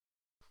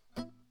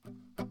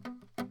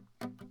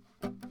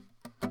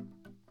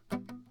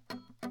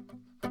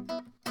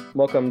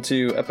Welcome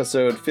to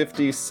episode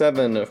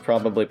 57 of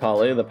Probably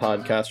Polly, the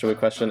podcast where we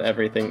question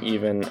everything,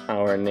 even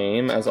our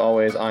name. As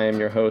always, I am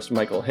your host,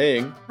 Michael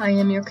Haig. I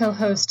am your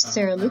co-host,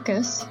 Sarah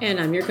Lucas. And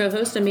I'm your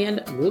co-host,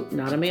 Amanda. Whoop,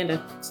 not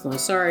Amanda. So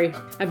sorry.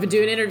 I've been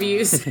doing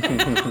interviews.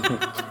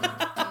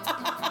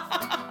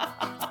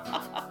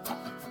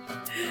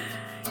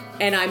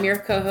 And I'm your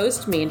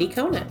co-host, Mandy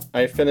Conan.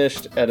 I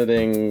finished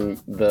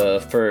editing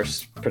the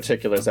first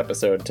Particulars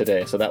episode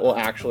today, so that will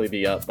actually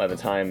be up by the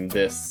time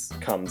this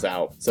comes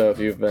out. So if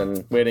you've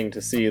been waiting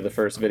to see the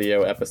first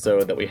video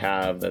episode that we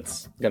have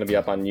that's going to be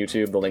up on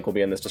YouTube, the link will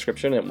be in this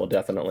description. It will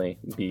definitely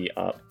be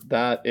up.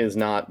 That is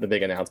not the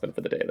big announcement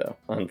for the day, though,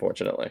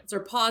 unfortunately. It's our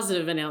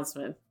positive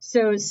announcement.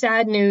 So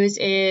sad news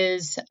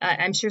is,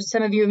 I'm sure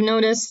some of you have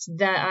noticed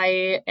that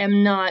I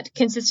am not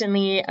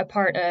consistently a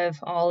part of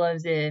all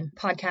of the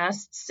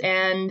podcasts,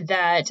 and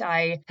that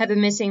I have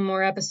been missing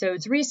more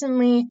episodes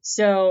recently.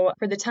 So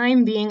for the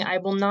time being, I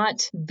will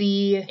not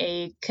be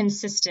a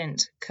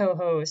consistent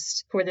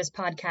co-host for this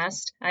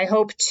podcast. I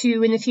hope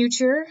to, in the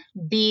future,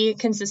 be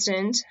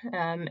consistent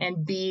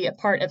and be a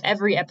part of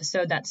every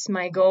episode. That's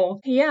my goal.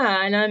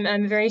 Yeah, and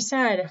I'm very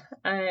sad.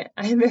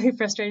 I'm very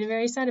frustrated and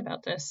very sad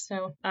about this.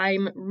 So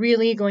I'm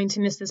really going to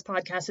miss this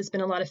podcast. It's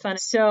been a lot of fun.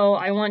 So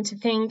I want to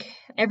thank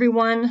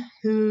everyone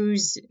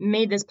who's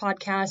made this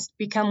podcast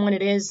become what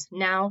it is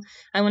now.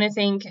 I want to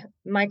thank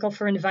Michael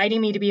for inviting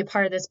me to be a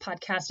part of this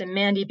podcast, and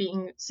Mandy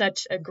being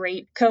such a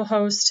great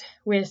co-host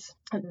with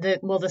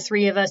the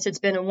three of us. It's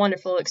been a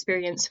wonderful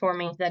experience for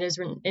me that has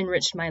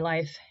enriched my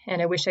life,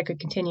 and I wish I could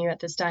continue at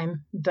this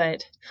time.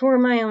 But for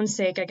my own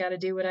sake, I got to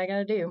do what I got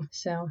to do.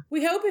 So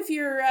we hope if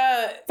you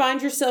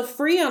find yourself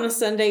free on a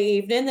Sunday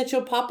evening that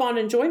you'll pop on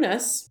and join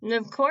us.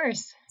 Of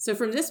course. So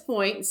from this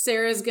point,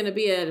 Sarah's going to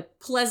be a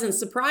pleasant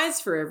surprise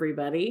for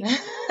everybody.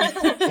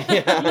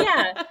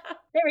 Yeah.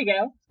 There we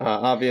go.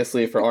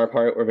 Obviously, for our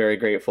part, we're very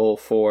grateful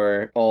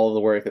for all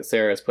the work that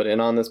Sarah has put in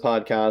on this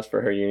podcast,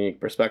 for her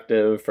unique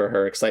perspective, for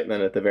her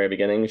excitement at the very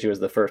beginning. She was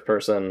the first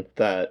person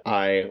that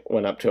I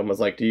went up to and was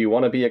like, "Do you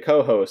want to be a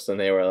co-host?" And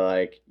they were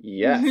like,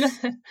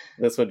 "Yes,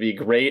 this would be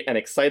great and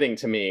exciting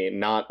to me,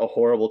 not a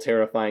horrible,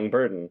 terrifying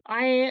burden."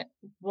 I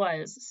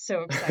was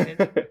so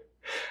excited.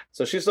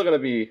 So she's still going to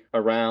be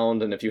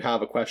around, and if you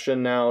have a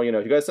question now,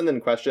 if you guys send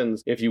in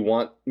questions, if you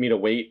want me to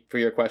wait for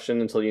your question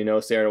until you know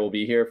Sarah will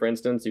be here, for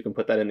instance, you can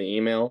put that in the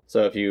email.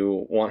 So if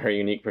you want her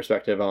unique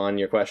perspective on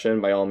your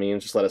question, by all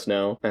means, just let us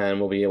know,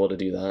 and we'll be able to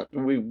do that.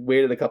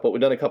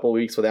 We've done a couple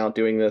weeks without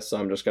doing this, so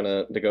I'm just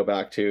going to go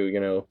back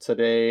to,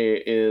 today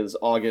is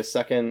August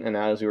 2nd, and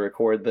as we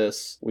record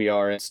this, we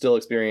are still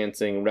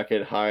experiencing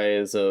record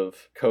highs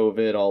of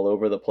COVID all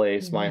over the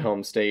place. Mm-hmm. My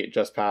home state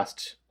just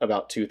passed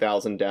about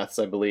 2,000 deaths,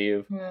 I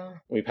believe. Yeah.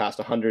 We passed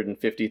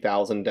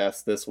 150,000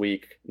 deaths this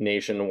week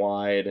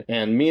nationwide.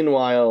 And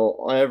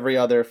meanwhile, every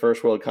other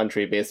first world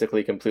country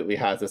basically completely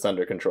has this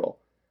under control.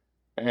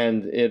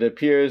 And it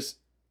appears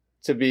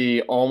to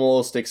be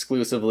almost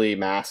exclusively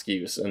mask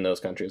use in those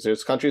countries.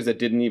 There's countries that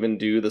didn't even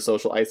do the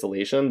social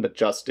isolation, but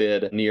just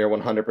did near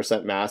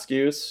 100% mask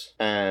use,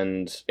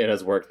 and it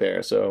has worked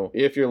there. So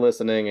if you're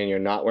listening and you're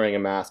not wearing a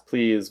mask,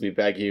 please, we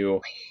beg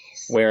you,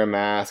 wear a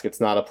mask. It's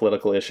not a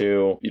political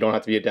issue. You don't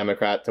have to be a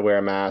Democrat to wear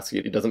a mask.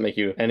 It doesn't make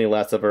you any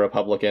less of a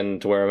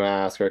Republican to wear a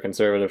mask or a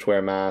conservative to wear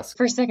a mask.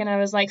 For a second, I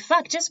was like,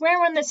 fuck, just wear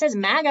one that says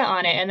MAGA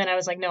on it. And then I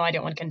was like, no, I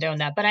don't want to condone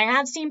that. But I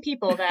have seen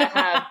people that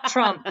have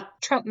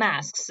Trump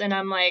masks. And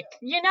I'm like,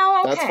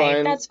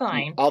 okay, that's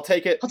fine. I'll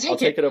take it. I'll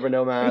take it over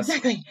no mask.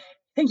 Exactly.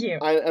 Thank you.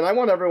 I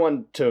want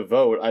everyone to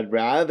vote. I'd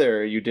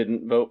rather you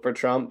didn't vote for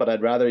Trump, but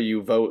I'd rather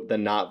you vote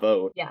than not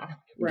vote. Yeah.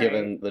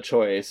 Given the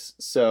choice.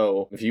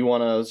 So if you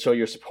want to show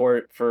your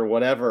support for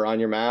whatever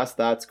on your mask,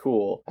 that's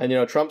cool. And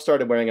Trump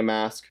started wearing a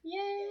mask.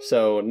 Yay.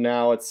 So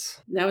now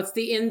it's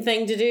the in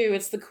thing to do.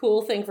 It's the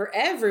cool thing for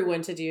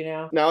everyone to do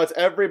now. Now it's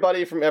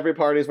everybody from every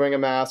party is wearing a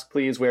mask.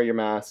 Please wear your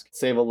mask.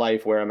 Save a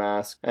life, wear a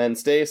mask. And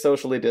stay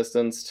socially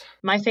distanced.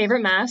 My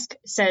favorite mask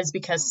says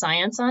 "because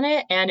science" on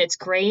it, and it's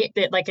great.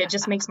 It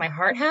just makes my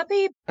heart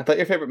happy. I thought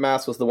your favorite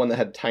mask was the one that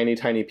had tiny,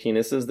 tiny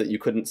penises that you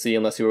couldn't see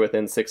unless you were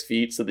within 6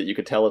 feet, so that you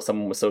could tell if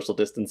someone was social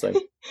distancing.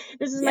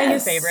 This is my new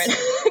favorite.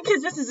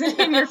 Because this is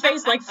in your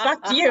face, like,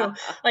 fuck you.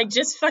 Like,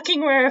 just fucking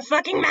wear a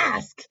fucking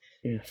mask.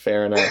 Yeah,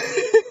 fair enough.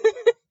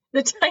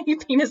 The tiny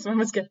penis one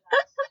was good.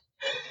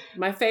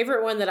 My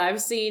favorite one that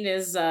I've seen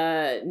is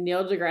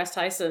Neil deGrasse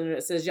Tyson.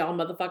 It says, "Y'all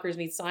motherfuckers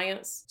need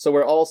science." So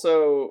we're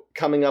also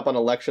coming up on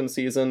election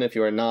season. If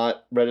you are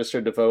not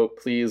registered to vote,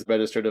 please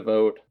register to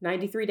vote.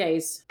 93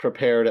 days.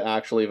 Prepare to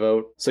actually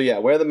vote. So yeah,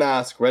 wear the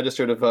mask,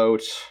 register to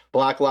vote.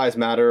 Black Lives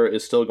Matter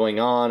is still going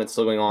on. It's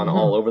still going on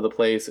all over the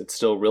place. It's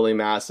still really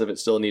massive. It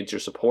still needs your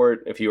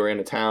support. If you are in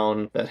a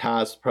town that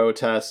has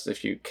protests,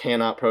 if you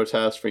cannot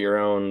protest for your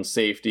own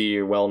safety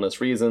or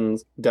wellness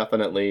reasons,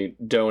 definitely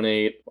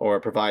donate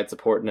or provide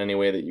support in any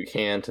way that you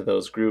can to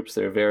those groups.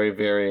 They're very,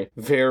 very,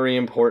 very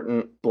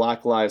important.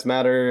 Black Lives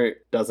Matter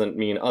doesn't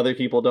mean other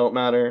people don't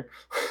matter.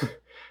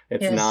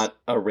 It's not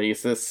a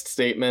racist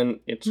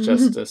statement. It's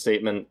just a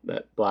statement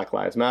that Black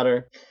Lives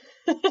Matter.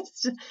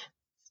 It's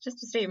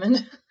just a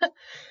statement.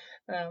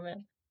 Oh,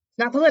 man.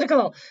 Not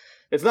political.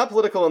 It's not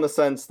political in the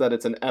sense that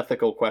it's an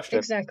ethical question.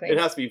 Exactly. It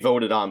has to be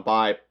voted on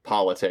by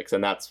politics,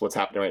 and that's what's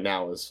happening right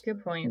now is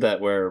Good point. that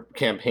we're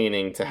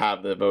campaigning to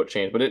have the vote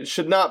change. But it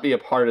should not be a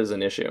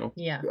partisan issue.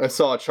 Yeah. I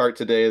saw a chart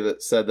today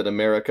that said that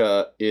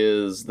America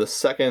is the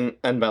second,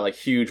 and by like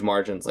huge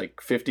margins,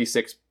 like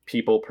 56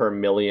 people per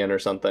million or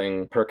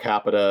something per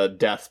capita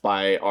deaths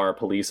by our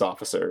police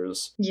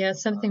officers. Yeah,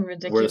 something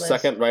ridiculous. We're the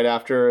second right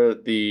after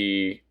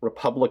the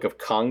Republic of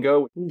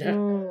Congo.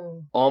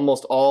 Oh.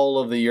 Almost all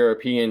of the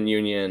European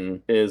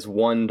Union is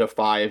 1 to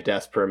 5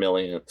 deaths per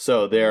million.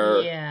 So they're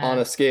on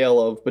a scale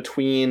of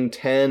between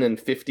 10 and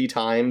 50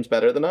 times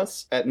better than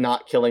us at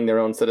not killing their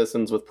own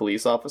citizens with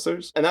police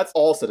officers. And that's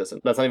all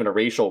citizens. That's not even a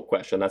racial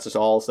question. That's just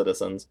all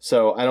citizens.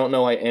 So I don't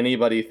know why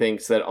anybody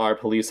thinks that our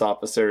police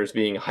officers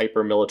being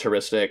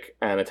hyper-militaristic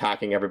and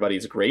attacking everybody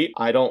is great.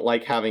 I don't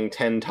like having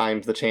 10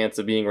 times the chance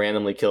of being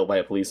randomly killed by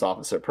a police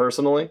officer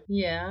personally.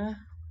 Yeah.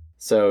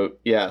 So,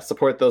 yeah,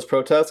 support those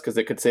protests because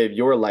it could save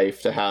your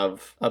life to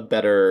have a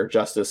better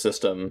justice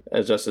system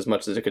just as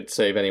much as it could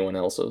save anyone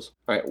else's.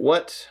 All right,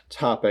 what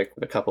topic,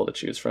 a couple to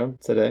choose from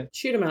today?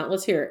 Shoot them out.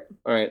 Let's hear it.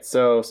 All right,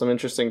 so some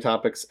interesting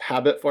topics.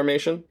 Habit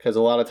formation, because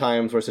a lot of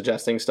times we're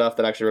suggesting stuff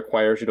that actually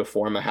requires you to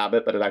form a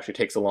habit, but it actually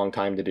takes a long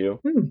time to do.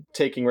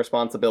 Taking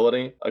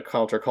responsibility, a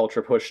culture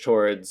push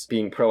towards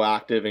being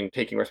proactive and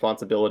taking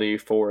responsibility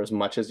for as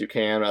much as you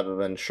can rather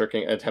than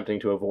attempting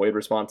to avoid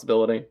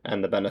responsibility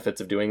and the benefits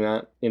of doing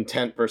that.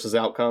 Intent versus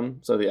outcome,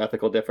 so the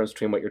ethical difference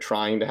between what you're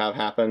trying to have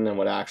happen and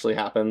what actually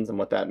happens and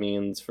what that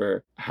means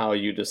for how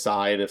you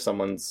decide if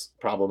someone's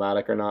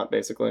problematic or not,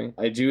 basically.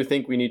 I do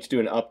think we need to do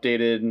an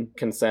updated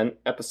consent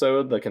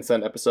episode. The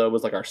consent episode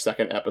was like our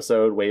second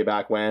episode way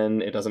back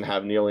when. It doesn't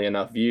have nearly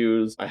enough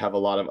views. I have a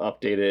lot of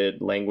updated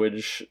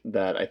language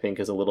that I think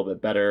is a little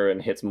bit better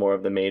and hits more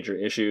of the major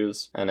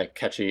issues and a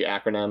catchy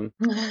acronym.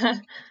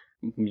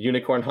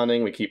 Unicorn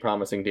hunting, we keep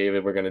promising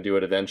David we're going to do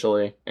it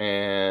eventually.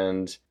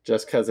 And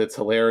just because it's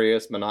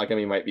hilarious,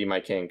 monogamy might be my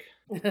kink.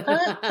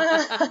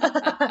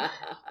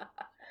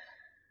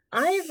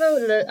 I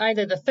vote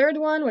either the third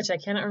one, which I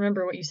cannot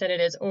remember what you said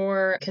it is,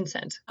 or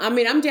consent. I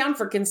mean, I'm down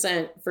for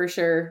consent for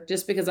sure,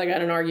 just because I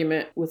got an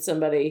argument with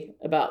somebody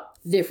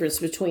about the difference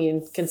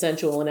between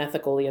consensual and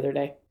ethical the other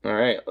day. All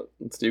right,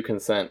 let's do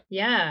consent.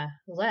 Yeah,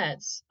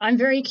 let's. I'm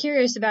very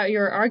curious about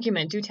your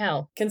argument. Do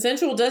tell.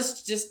 Consensual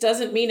just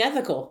doesn't mean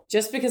ethical.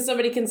 Just because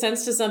somebody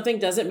consents to something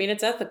doesn't mean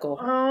it's ethical.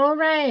 All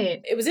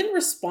right. It was in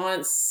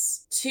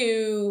response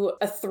to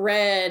a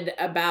thread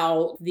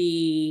about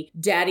the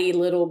daddy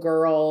little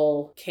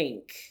girl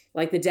kink.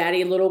 Like the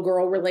daddy little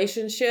girl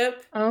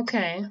relationship.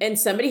 Okay. And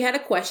somebody had a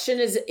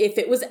question as if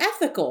it was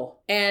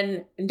ethical,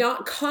 and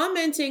not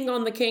commenting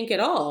on the kink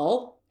at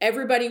all.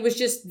 Everybody was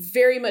just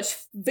very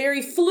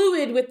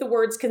fluid with the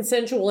words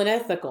consensual and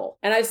ethical.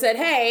 And I said,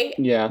 hey,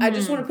 I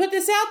just want to put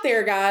this out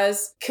there,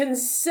 guys.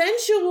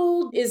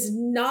 Consensual is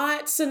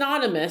not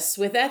synonymous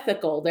with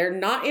ethical. They're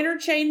not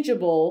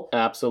interchangeable.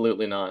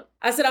 Absolutely not.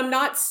 I said, I'm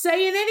not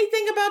saying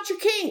anything about your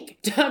kink.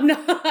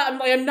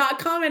 I'm not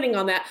commenting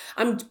on that.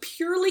 I'm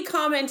purely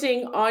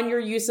commenting on your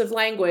use of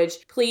language.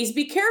 Please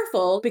be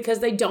careful because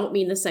they don't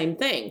mean the same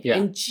thing. Yeah.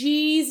 And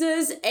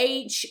Jesus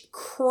H.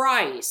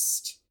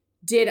 Christ,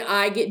 did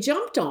I get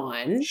jumped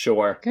on?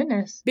 Sure.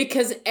 Goodness.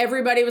 Because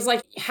everybody was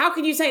like, how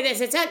can you say this?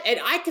 And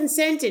I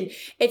consent and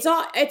it's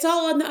all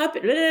on the up.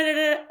 Blah, blah, blah,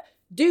 blah.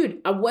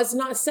 Dude, I was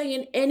not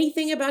saying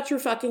anything about your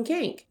fucking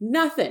kink.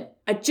 Nothing.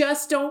 I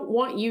just don't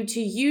want you to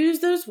use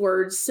those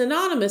words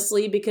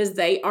synonymously because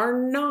they are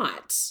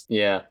not.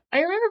 Yeah. I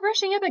remember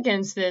brushing up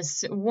against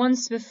this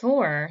once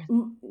before.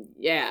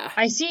 Yeah.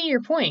 I see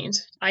your point.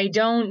 I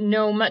don't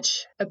know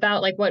much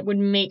about like what would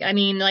make, I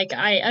mean, like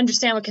I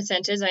understand what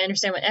consent is. I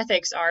understand what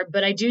ethics are,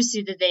 but I do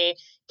see that they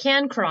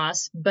can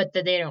cross, but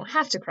that they don't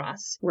have to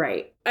cross.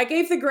 Right. I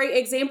gave the great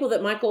example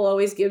that Michael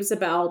always gives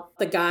about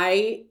the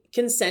guy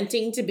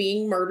consenting to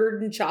being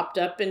murdered and chopped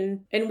up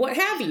and what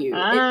have you.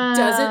 It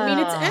doesn't mean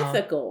it's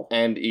ethical.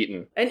 And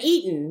eaten. And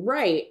eaten,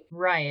 right.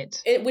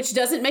 Right. Which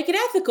doesn't make it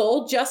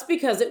ethical just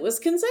because it was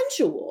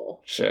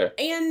consensual. Sure.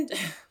 And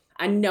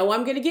I know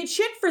I'm going to get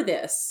shit for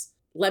this.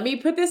 Let me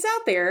put this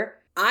out there.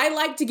 I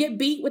like to get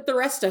beat with the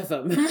rest of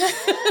them.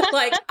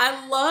 Like,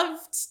 I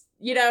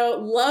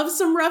love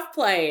some rough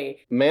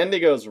play. Mandy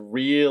goes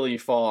really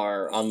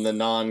far on the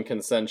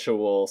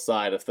non-consensual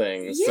side of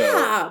things.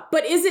 Yeah,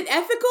 but is it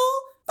ethical?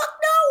 Fuck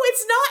no,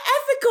 it's not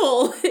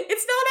ethical.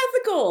 It's not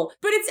ethical.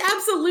 But it's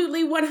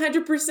absolutely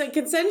 100%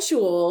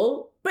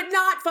 consensual, but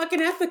not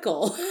fucking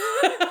ethical.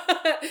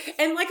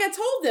 And like I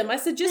told them, I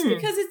said, just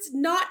because it's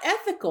not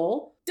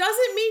ethical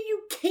doesn't mean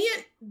you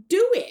can't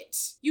do it.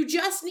 You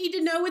just need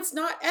to know it's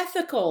not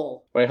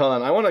ethical. Wait, hold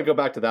on. I want to go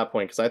back to that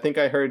point because I think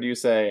I heard you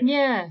say...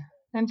 Yeah.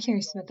 I'm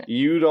curious about that.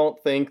 You don't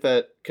think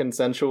that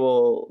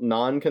consensual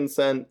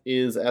non-consent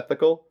is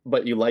ethical,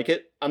 but you like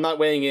it? I'm not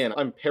weighing in.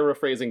 I'm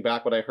paraphrasing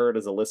back what I heard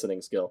as a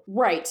listening skill.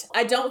 Right.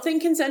 I don't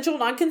think consensual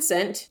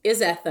non-consent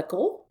is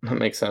ethical. That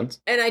makes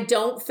sense. And I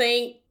don't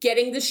think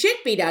getting the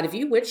shit beat out of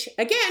you, which,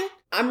 again,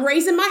 I'm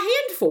raising my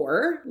hand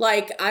for.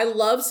 Like, I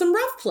love some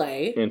rough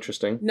play.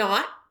 Interesting.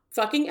 Not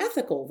fucking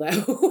ethical,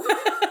 though.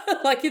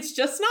 Like, it's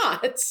just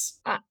not.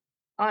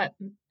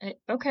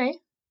 Okay.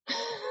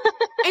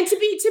 And to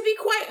be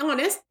quite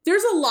honest,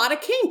 there's a lot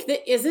of kink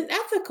that isn't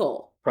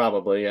ethical.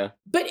 Probably, yeah.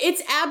 But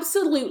it's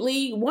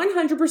absolutely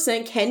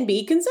 100% can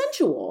be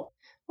consensual.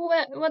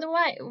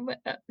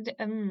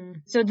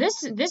 So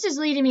this is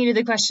leading me to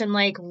the question,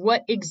 like,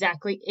 what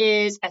exactly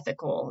is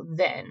ethical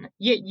then?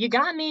 You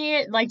got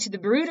me, like, to the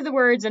root of the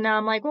words, and now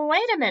I'm like, well,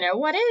 wait a minute,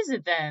 what is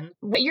it then?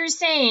 What you're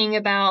saying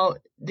about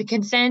the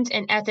consent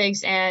and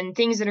ethics and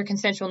things that are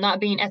consensual not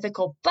being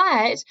ethical,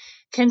 but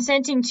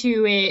consenting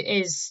to it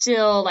is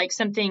still like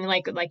something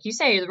like you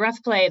say, the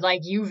rough play,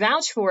 like you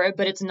vouch for it,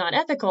 but it's not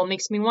ethical,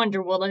 makes me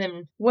wonder, well,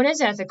 then what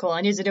is ethical?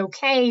 And is it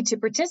okay to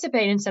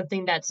participate in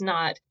something that's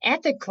not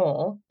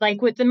ethical?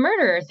 Like with the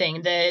murder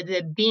thing,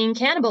 the being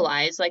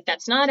cannibalized, like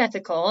that's not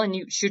ethical and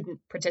you shouldn't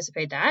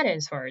participate that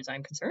as far as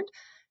I'm concerned.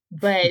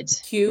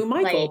 But Cue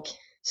Michael. like,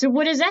 so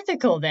what is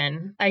ethical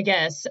then? I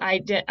guess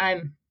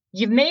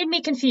you've made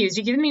me confused.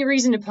 You've given me a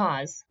reason to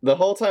pause. The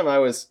whole time I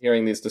was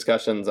hearing these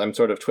discussions, I'm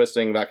sort of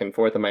twisting back and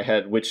forth in my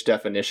head which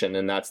definition,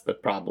 and that's the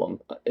problem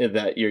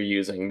that you're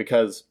using.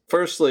 Because,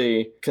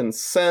 firstly,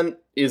 consent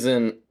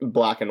isn't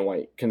black and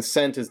white.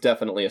 Consent is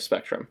definitely a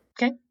spectrum.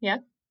 Okay, yeah,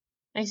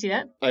 I see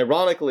that.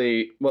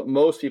 Ironically, what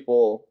most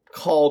people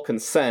call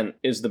consent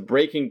is the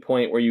breaking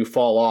point where you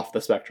fall off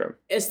the spectrum.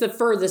 It's the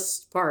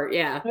furthest part,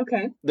 yeah.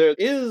 Okay. There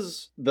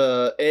is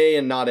the A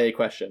and not A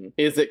question.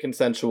 Is it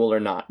consensual or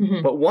not?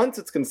 Mm-hmm. But once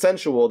it's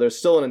consensual, there's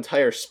still an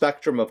entire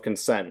spectrum of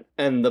consent.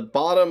 And the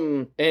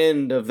bottom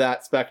end of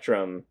that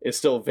spectrum is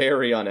still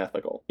very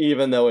unethical,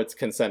 even though it's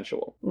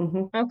consensual.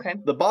 Mm-hmm. Okay.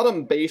 The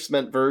bottom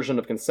basement version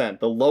of consent,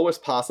 the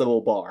lowest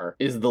possible bar,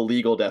 is the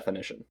legal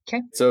definition.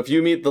 Okay. So if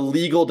you meet the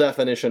legal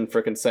definition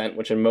for consent,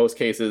 which in most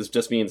cases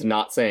just means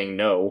not saying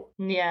no,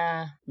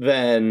 Yeah.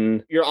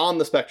 then you're on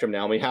the spectrum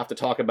now, and we have to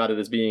talk about it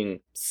as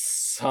being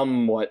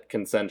somewhat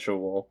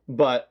consensual.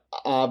 But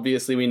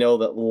obviously we know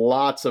that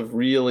lots of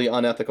really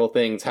unethical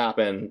things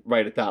happen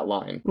right at that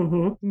line.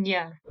 Mm-hmm.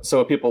 Yeah.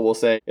 So people will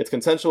say, it's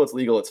consensual, it's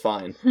legal, it's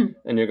fine. Hmm.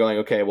 And you're going,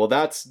 okay, well,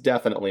 that's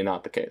definitely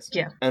not the case.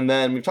 Yeah. And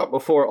then we've talked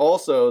before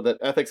also that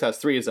ethics has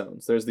 3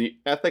 zones. There's the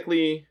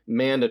ethically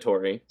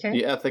mandatory, Okay.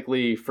 the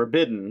ethically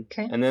forbidden,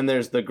 Okay. and then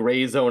there's the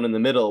gray zone in the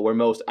middle where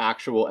most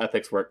actual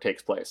ethics work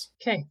takes place.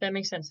 Okay, that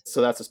makes sense.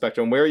 So that's a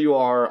spectrum. Where you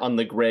are on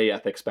the gray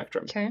ethics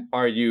spectrum. Okay.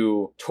 Are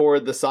you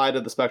toward the side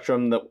of the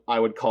spectrum that I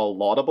would call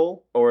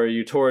laudable, or are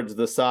you towards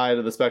the side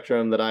of the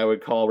spectrum that I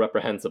would call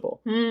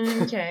reprehensible?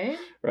 Okay.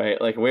 Right?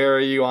 Like, where are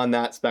you on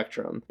that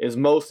spectrum is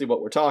mostly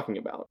what we're talking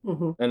about.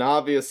 Mm-hmm. And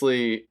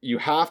obviously, you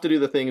have to do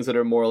the things that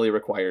are morally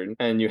required,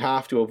 and you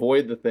have to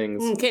avoid the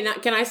things.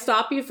 Can I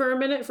stop you for a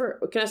minute?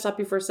 Can I stop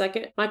you for a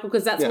second, Michael?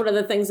 Because that's Yeah. one of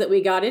the things that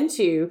we got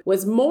into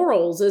was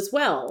morals as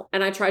well.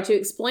 And I tried to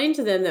explain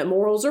to them that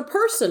morals are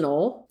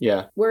personal,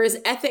 Yeah. whereas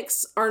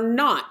ethics are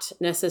not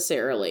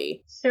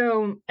necessarily.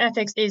 So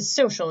ethics is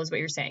social, is what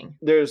you're saying.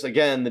 There's,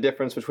 again, the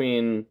difference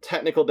between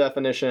technical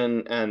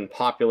definition and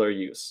popular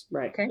use.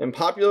 Right. Okay. In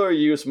popular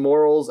use,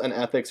 morals and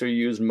ethics are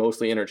used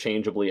mostly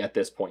interchangeably at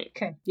this point.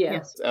 Okay. Yeah.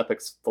 Yes. It's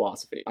ethics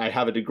philosophy. I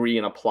have a degree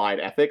in applied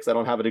ethics. I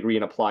don't have a degree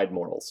in applied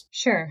morals.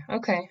 Sure.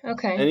 Okay.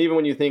 Okay. And even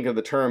when you think of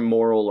the term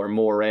moral or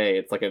more,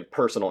 it's like a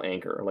personal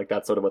anchor. Like,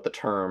 that's sort of what the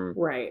term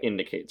Right.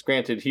 indicates.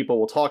 Granted, people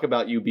will talk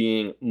about you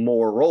being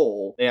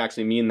moral. They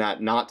actually mean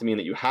that not to mean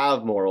that you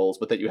have morals,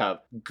 but that you have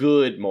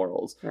good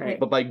morals. Right.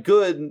 But by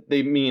good,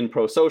 they mean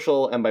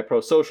pro-social, and by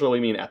pro-social, we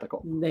mean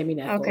ethical. They mean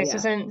ethical, Okay, yeah.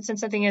 so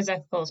since something is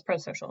ethical, it's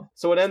pro-social.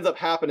 So what ends up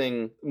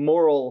happening,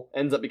 moral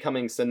ends up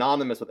becoming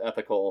synonymous with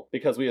ethical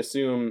because we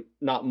assume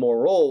not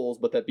morals,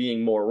 but that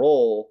being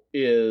moral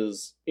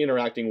is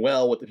interacting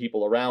well with the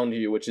people around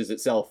you, which is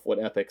itself what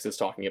ethics is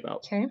talking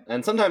about. Okay.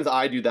 And sometimes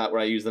I do that where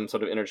I use them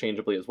sort of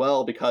interchangeably as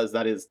well, because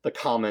that is the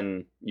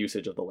common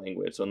usage of the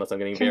language. So unless I'm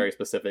getting Okay. very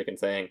specific and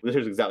saying, this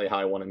is exactly how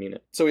I want to mean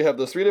it. So we have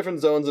those 3 different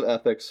zones of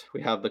ethics.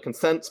 We have the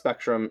consent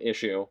spectrum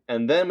issue.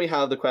 And then we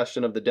have the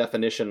question of the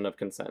definition of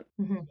consent.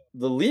 Mm-hmm.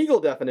 The legal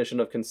definition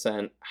of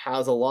consent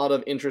has a lot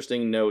of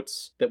interesting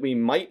notes that we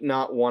might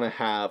not want to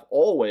have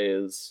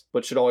always,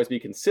 but should always be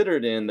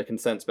considered in the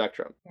consent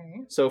spectrum.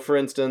 Okay. So, for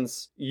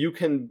instance, you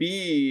can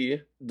be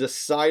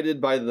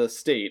decided by the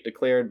state,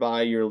 declared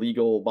by your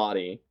legal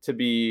body, to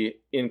be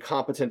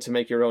incompetent to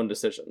make your own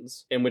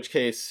decisions, in which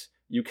case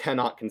you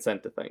cannot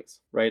consent to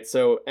things, right?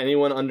 So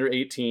anyone under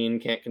 18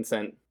 can't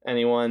consent.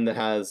 Anyone that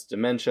has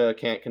dementia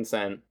can't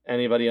consent.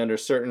 Anybody under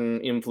certain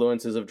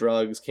influences of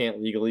drugs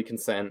can't legally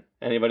consent.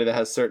 Anybody that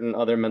has certain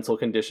other mental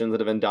conditions that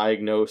have been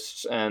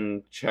diagnosed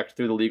and checked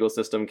through the legal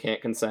system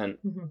can't consent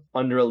Mm-hmm.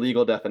 under a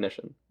legal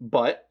definition.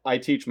 But I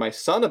teach my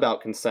son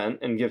about consent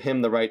and give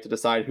him the right to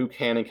decide who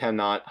can and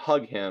cannot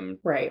hug him,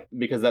 Right.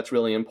 because that's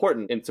really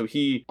important. And so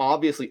he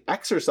obviously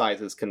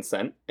exercises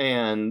consent,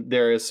 and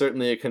there is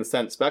certainly a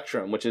consent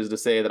spectrum, which is to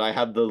say that I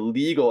have the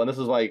legal, and this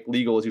is why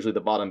legal is usually the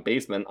bottom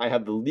basement, I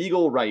have the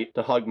legal right right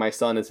to hug my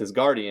son as his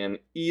guardian,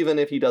 even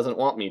if he doesn't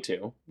want me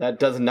to. That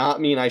does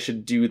not mean I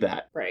should do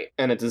that. Right.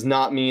 And it does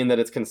not mean that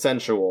it's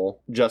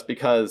consensual just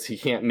because he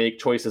can't make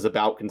choices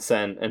about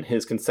consent and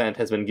his consent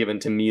has been given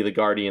to me, the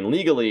guardian,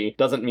 legally,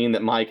 doesn't mean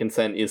that my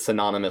consent is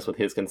synonymous with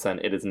his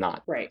consent. It is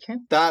not. Right. Okay.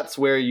 That's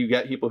where you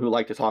get people who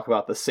like to talk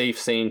about the safe,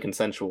 sane,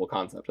 consensual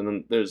concept. And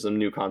then there's a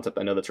new concept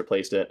I know that's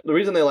replaced it. The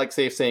reason they like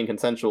safe, sane,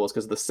 consensual is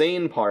because the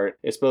sane part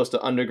is supposed to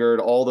undergird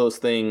all those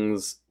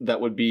things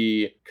that would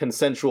be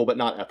consensual but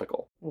not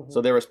ethical. Mhm.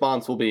 So their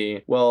response will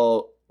be,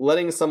 well,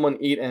 letting someone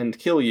eat and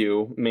kill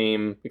you,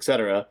 maim,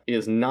 etc.,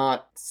 is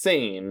not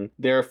sane,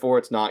 therefore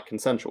it's not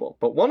consensual.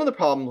 But one of the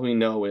problems we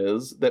know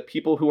is that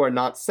people who are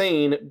not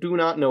sane do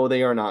not know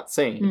they are not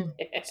sane.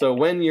 So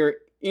when you're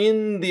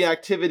in the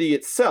activity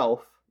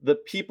itself, the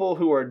people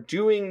who are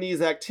doing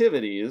these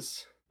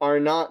activities are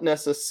not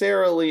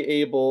necessarily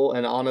able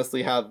and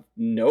honestly have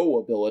no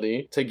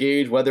ability to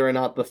gauge whether or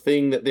not the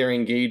thing that they're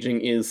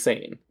engaging is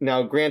sane.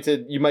 Now,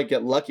 granted, you might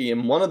get lucky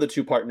and one of the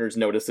two partners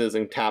notices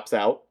and taps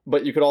out,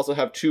 but you could also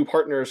have two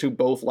partners who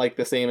both like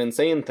the same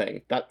insane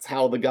thing. That's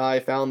how the guy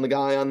found the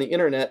guy on the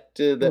internet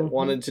that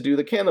wanted to do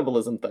the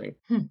cannibalism thing.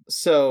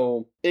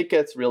 So it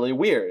gets really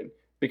weird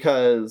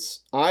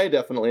because I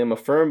definitely am a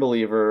firm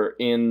believer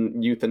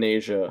in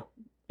euthanasia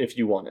if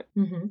you want it.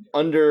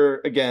 Under,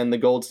 again, the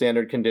gold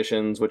standard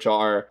conditions, which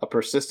are a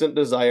persistent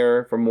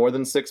desire for more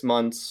than 6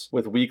 months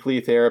with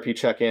weekly therapy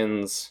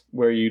check-ins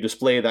where you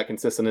display that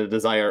consistent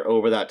desire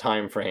over that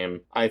time frame,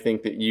 I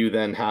think that you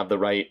then have the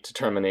right to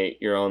terminate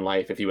your own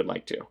life if you would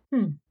like to.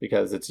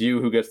 Because it's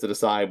you who gets to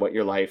decide what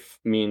your life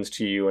means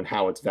to you and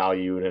how it's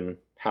valued and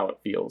how it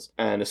feels.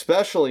 And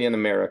especially in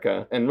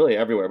America, and really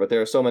everywhere, but there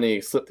are so many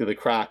slip through the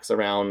cracks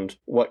around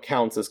what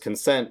counts as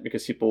consent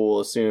because people will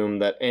assume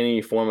that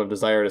any form of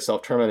desire to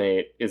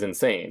self-terminate is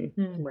insane.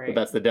 Right. But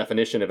that's the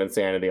definition of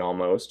insanity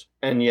almost.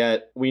 And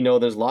yet we know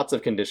there's lots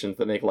of conditions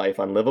that make life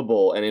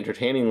unlivable, and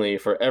entertainingly,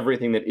 for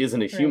everything that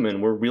isn't a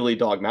human, we're really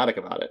dogmatic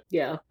about it.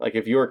 Yeah. Like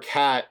if your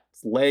cat's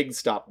legs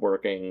stop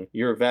working,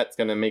 your vet's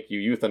going to make you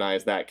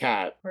euthanize that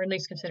cat. Or at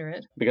least consider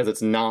it. Because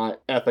it's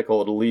not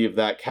ethical to leave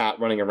that cat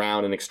running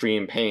around in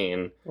extreme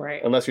pain.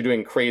 Right. Unless you're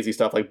doing crazy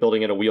stuff like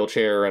building it a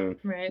wheelchair and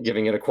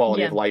giving it a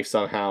quality of life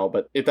somehow.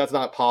 But if that's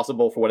not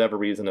possible for whatever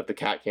reason, if the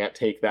cat can't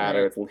take that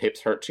or its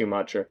hips hurt too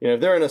much, or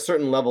if they're in a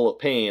certain level of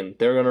pain,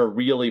 they're going to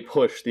really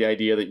push the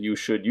idea that you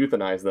should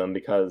euthanize them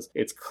because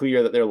it's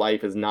clear that their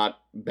life is not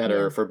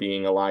better for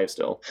being alive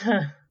still.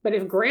 But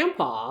if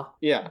Grandpa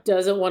Yeah.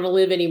 doesn't want to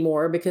live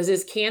anymore because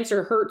his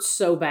cancer hurts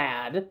so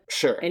bad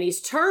Sure. and he's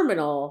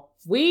terminal,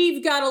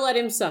 we've got to let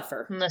him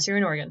suffer. Unless you're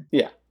in Oregon.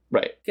 Yeah.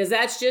 Right. Because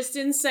that's just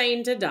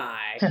insane to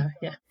die.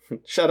 Yeah.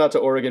 Shout out to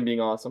Oregon being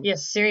awesome.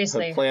 Yes,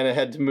 seriously. Plan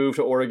ahead to move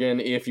to Oregon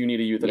if you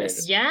need a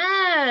euthanasia.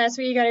 Yeah, that's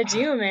what you gotta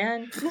do,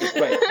 man.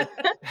 Right.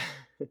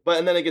 But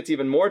and then it gets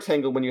even more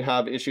tangled when you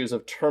have issues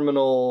of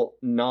terminal,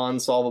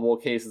 non-solvable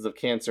cases of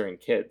cancer in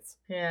kids.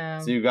 Yeah.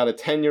 So you've got a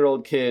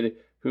 10-year-old kid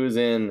who's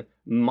in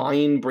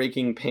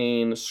mind-breaking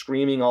pain,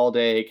 screaming all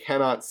day,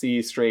 cannot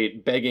see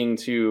straight, begging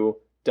to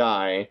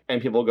die.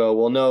 And people go,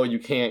 well, no, you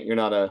can't. You're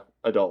not a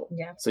adult.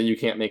 Yeah. So you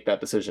can't make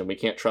that decision. We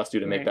can't trust you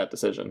to make that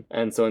decision.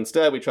 And so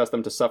instead, we trust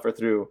them to suffer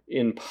through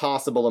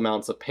impossible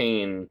amounts of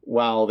pain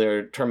while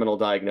their terminal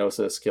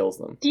diagnosis kills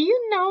them. Do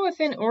you know if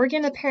in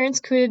Oregon the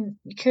parents could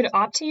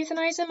opt to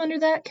euthanize them under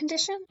that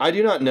condition? I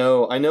do not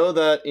know. I know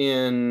that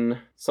in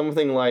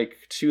something like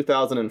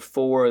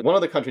 2004, one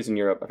of the countries in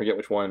Europe, I forget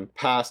which one,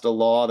 passed a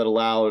law that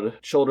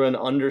allowed children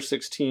under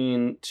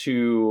 16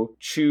 to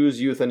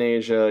choose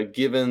euthanasia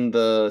given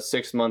the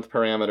 6-month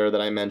parameter that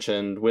I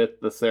mentioned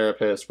with the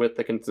therapist, with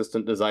the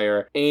consistent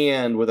desire,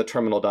 and with a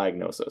terminal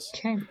diagnosis.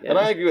 Okay. And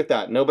I agree with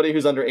that. Nobody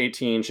who's under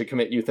 18 should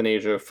commit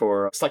euthanasia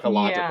for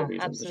psychological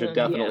reasons. Absolutely. It should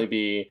definitely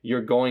be,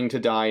 you're going to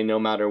die no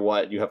matter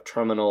what. You have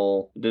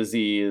terminal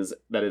disease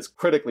that is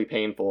critically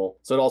painful.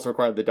 So it also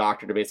required the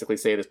doctor to basically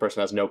say this person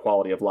has no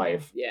quality of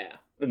life. Yeah.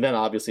 And then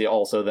obviously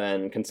also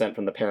then consent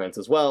from the parents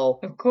as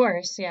well. Of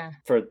course, yeah.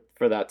 For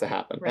that to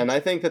happen. Right. And I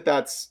think that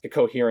that's a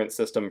coherent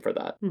system for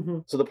that. Mm-hmm.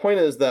 So the point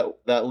is that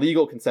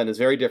legal consent is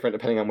very different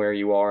depending on where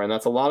you are. And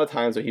that's a lot of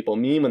times what people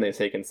mean when they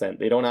say consent.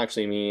 They don't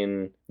actually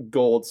mean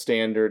gold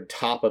standard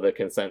top of the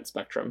consent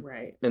spectrum.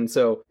 Right. And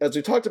so as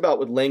we talked about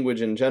with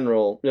language in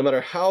general, no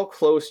matter how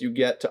close you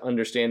get to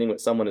understanding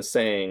what someone is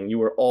saying, you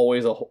are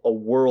always a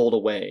world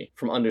away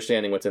from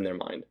understanding what's in their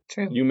mind.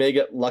 True. You may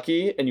get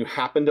lucky and you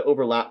happen to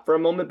overlap for a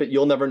moment, but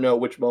you'll never know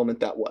which moment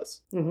that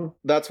was. Mm-hmm.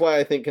 That's why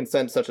I think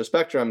consent's such a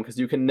spectrum, because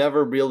you can never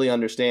really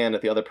understand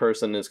if the other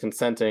person is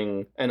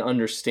consenting and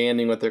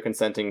understanding what they're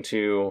consenting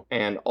to,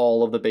 and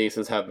all of the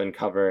bases have been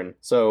covered.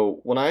 So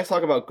when I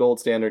talk about gold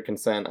standard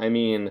consent, I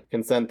mean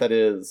consent that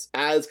is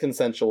as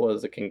consensual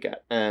as it can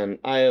get. And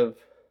I have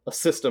a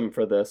system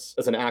for this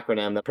as an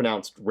acronym that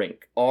pronounced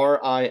RINC.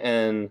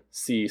 RINCC.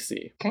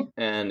 Okay.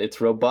 And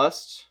it's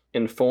robust,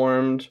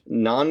 informed,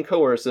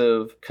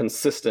 non-coercive,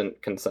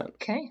 consistent consent.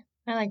 Okay.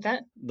 I like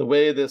that. The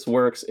way this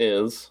works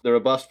is, the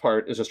robust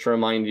part is just to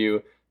remind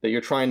you that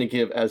you're trying to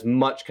give as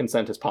much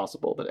consent as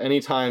possible. That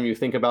anytime you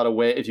think about a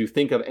way, if you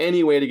think of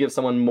any way to give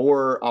someone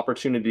more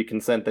opportunity to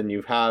consent than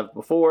you have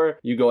before,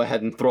 you go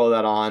ahead and throw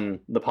that on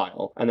the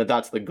pile, and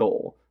that's the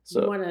goal.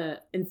 So you want an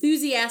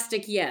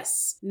enthusiastic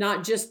yes,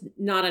 not just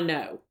not a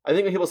no. I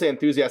think when people say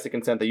enthusiastic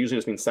consent, they usually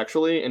just mean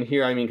sexually, and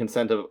here I mean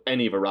consent of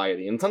any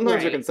variety. And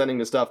sometimes you're consenting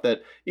to stuff that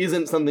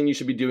isn't something you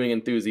should be doing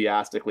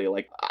enthusiastically.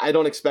 Like, I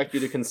don't expect you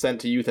to consent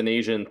to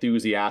euthanasia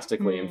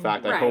enthusiastically. In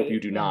fact, I hope you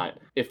do not,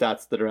 if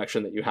that's the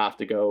direction that you have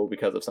to go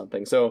because of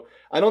something. So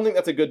I don't think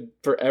that's a good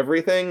for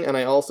everything, and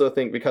I also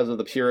think because of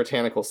the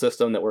puritanical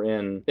system that we're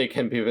in, it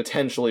can be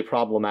potentially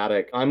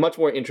problematic. I'm much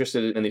more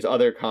interested in these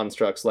other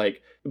constructs,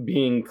 like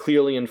being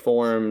clearly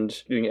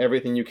informed, doing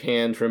everything you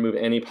can to remove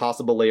any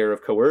possible layer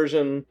of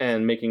coercion,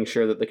 and making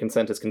sure that the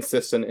consent is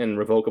consistent and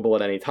revocable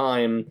at any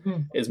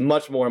time is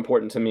much more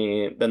important to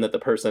me than that the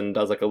person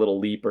does like a little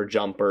leap or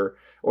jump or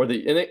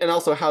and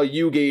also how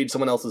you gauge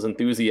someone else's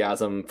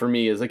enthusiasm for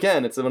me is,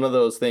 again, it's one of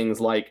those things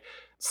like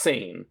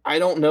sane. I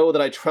don't know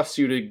that I trust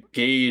you to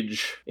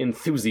gauge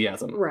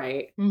enthusiasm.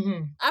 Right.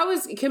 I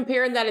was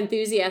comparing that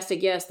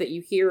enthusiastic yes that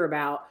you hear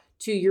about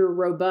to your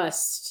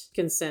robust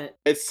consent.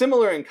 It's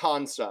similar in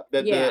concept,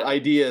 that the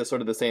idea is sort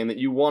of the same, that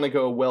you want to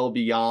go well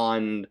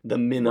beyond the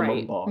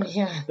minimum bar.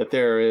 That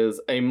there is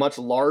a much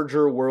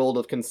larger world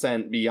of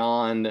consent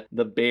beyond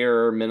the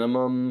bare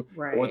minimum,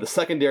 or the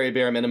secondary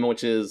bare minimum,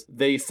 which is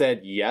they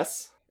said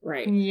yes.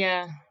 Right.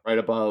 Yeah. Right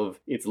above,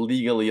 it's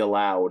legally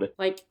allowed.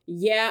 Like,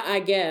 yeah,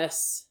 I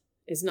guess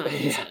is not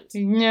consent.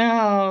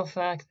 No,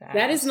 fuck that.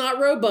 That is not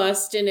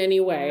robust in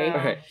any way. No.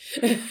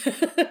 Okay.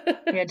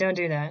 Yeah, don't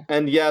do that.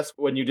 And yes,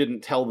 when you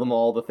didn't tell them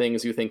all the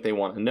things you think they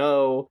want to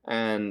know,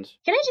 and...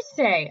 Can I just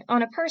say,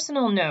 on a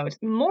personal note,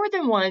 more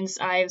than once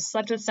I've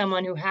slept with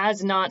someone who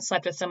has not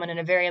slept with someone in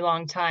a very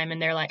long time, and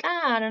they're like,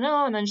 I don't know,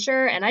 I'm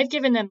unsure, and I've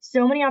given them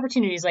so many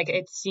opportunities, like,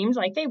 it seemed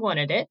like they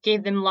wanted it,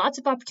 gave them lots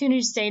of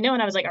opportunities to say no,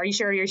 and I was like, are you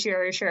sure, you're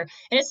sure, you're sure?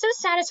 And it's so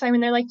satisfying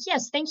when they're like,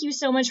 yes, thank you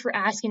so much for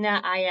asking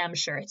that, I am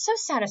sure. It's so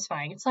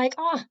satisfying. It's like,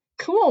 oh,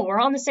 cool, we're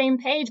on the same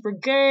page, we're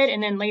good.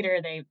 And then later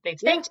they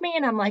thanked me,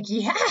 and I'm like,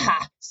 yeah,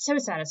 so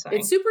satisfying.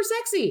 It's super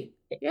sexy.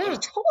 Yeah.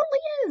 It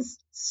totally is.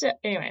 So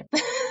anyway.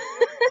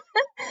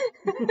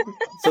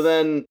 So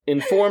then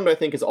informed, I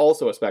think, is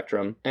also a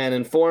spectrum, and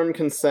informed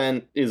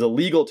consent is a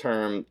legal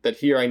term that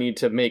here I need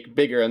to make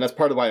bigger, and that's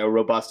part of why a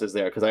robust is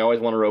there, because I always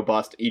want to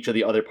robust each of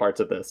the other parts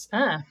of this.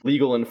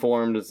 Legal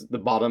informed is the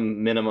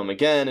bottom minimum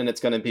again, and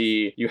it's going to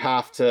be, you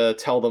have to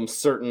tell them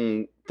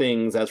certain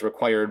things as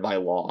required by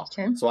law.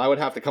 Okay. So I would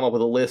have to come up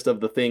with a list of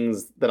the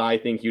things that I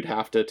think you'd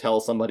have to tell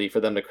somebody for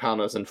them to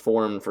count as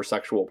informed for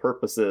sexual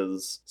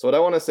purposes. So what I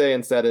want to say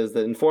instead is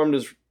that informed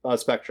is a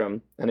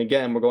spectrum, and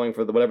again, we're going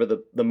for whatever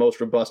the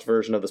most robust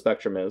version of the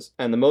spectrum is.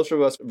 And the most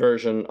robust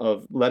version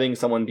of letting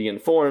someone be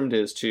informed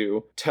is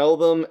to tell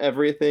them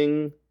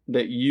everything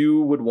that you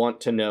would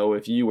want to know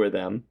if you were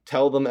them,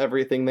 tell them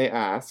everything they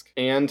ask,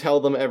 and tell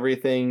them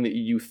everything that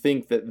you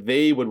think that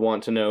they would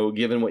want to know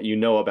given what you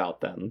know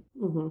about them,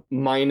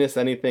 minus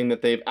anything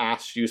that they've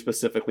asked you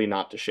specifically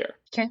not to share.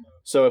 Okay.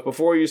 So if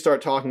before you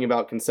start talking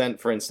about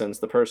consent, for instance,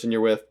 the person you're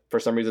with for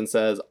some reason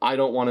says, I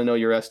don't want to know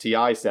your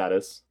STI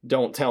status,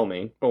 don't tell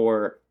me,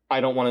 or I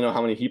don't want to know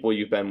how many people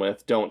you've been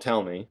with, don't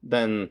tell me,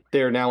 then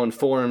they're now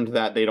informed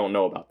that they don't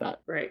know about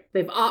that. Right.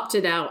 They've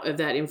opted out of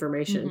that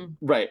information.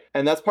 Right.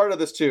 And that's part of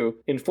this too.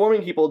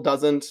 Informing people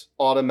doesn't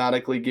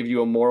automatically give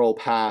you a moral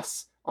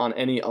pass on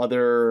any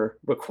other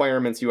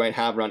requirements you might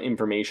have around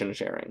information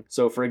sharing.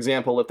 So for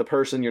example, if the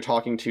person you're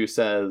talking to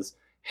says,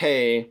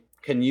 hey,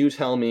 can you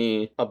tell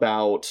me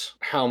about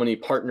how many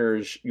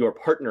partners your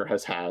partner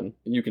has had?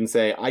 You can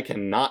say, I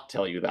cannot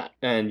tell you that.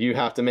 And you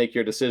have to make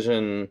your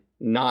decision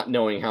not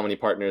knowing how many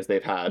partners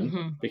they've had,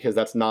 because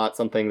that's not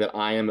something that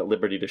I am at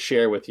liberty to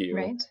share with you.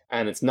 Right.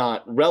 And it's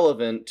not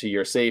relevant to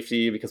your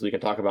safety, because we can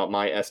talk about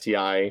my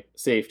STI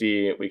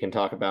safety. We can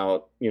talk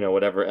about,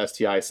 whatever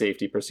STI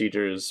safety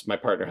procedures my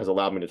partner has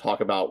allowed me to talk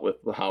about with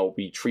how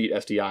we treat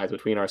STIs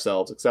between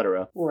ourselves,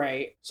 etc.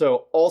 Right.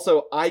 So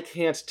also, I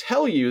can't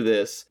tell you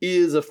this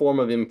is a form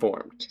of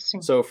informed.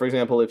 Interesting. So for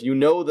example, if you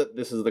know that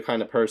this is the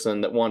kind of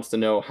person that wants to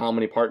know how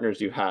many partners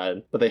you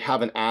had, but they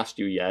haven't asked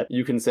you yet,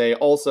 you can say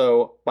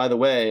also, by the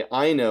way,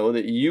 I know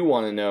that you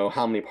want to know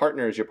how many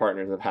partners your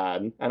partners have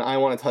had, and I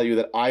want to tell you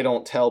that I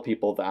don't tell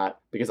people that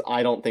because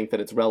I don't think that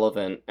it's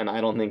relevant, and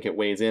I don't think it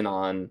weighs in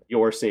on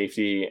your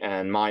safety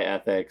and my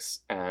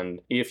ethics,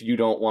 and if you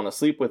don't want to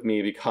sleep with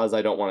me because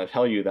I don't want to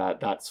tell you that,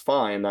 that's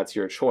fine, that's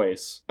your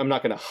choice. I'm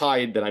not going to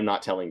hide that I'm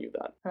not telling you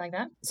that. I like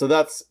that. So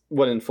that's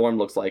what informed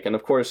looks like, and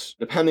of course,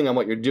 depending on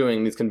what you're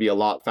doing, these can be a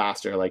lot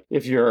faster. Like,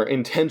 if you're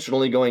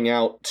intentionally going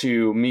out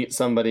to meet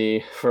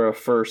somebody for a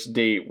first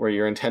date where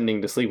you're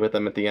intending to sleep with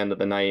them at the end of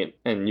the night,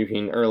 and you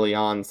can early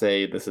on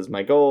say, this is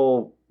my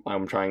goal,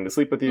 I'm trying to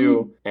sleep with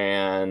you,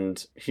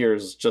 and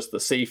here's just the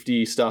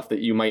safety stuff that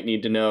you might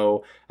need to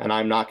know, and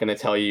I'm not going to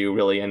tell you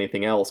really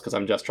anything else because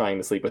I'm just trying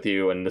to sleep with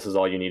you, and this is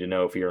all you need to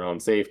know for your own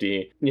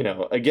safety.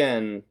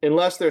 Again,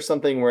 unless there's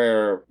something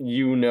where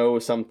you know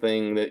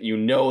something that you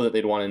know that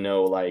they'd want to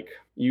know, like,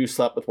 you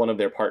slept with one of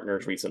their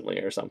partners recently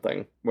or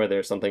something, where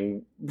there's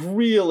something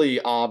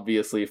really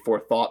obviously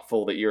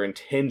forethoughtful that you're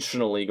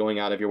intentionally going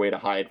out of your way to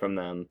hide from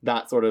them,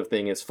 that sort of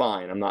thing is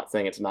fine. I'm not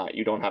saying it's not.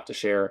 You don't have to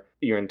share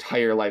your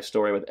entire life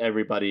story with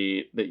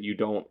everybody that you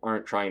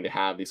aren't trying to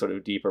have these sort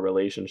of deeper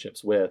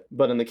relationships with.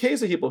 But in the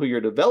case of people who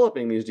you're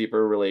developing these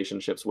deeper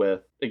relationships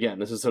with, again,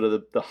 this is sort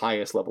of the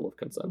highest level of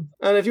consent.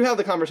 And if you have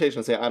the conversation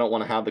and say, I don't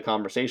want to have the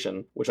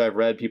conversation, which I've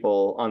read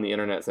people on the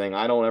internet saying,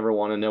 I don't ever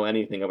want to know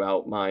anything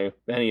about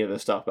any of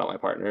this stuff about my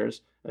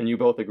partners, and you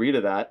both agree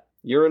to that,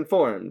 you're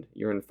informed.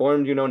 You're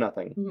informed, you know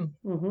nothing.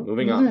 Mm-hmm.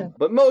 Moving on.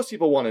 But most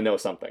people want to know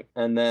something.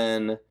 And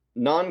then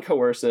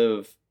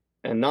non-coercive.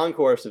 And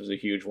non-coercive is a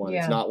huge one.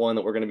 Yeah. It's not one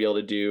that we're going to be able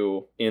to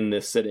do in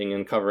this sitting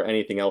and cover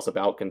anything else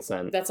about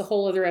consent. That's a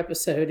whole other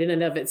episode in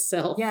and of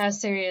itself. Yeah,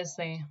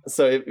 seriously.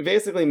 So it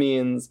basically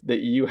means that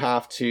you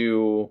have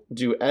to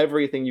do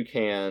everything you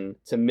can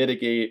to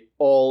mitigate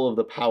all of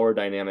the power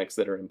dynamics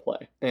that are in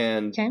play.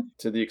 And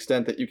to the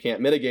extent that you can't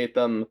mitigate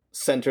them,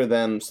 center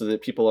them so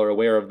that people are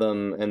aware of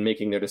them and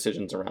making their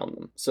decisions around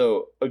them.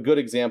 So a good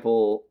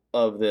example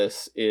of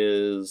this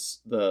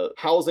is the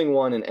housing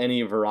one in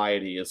any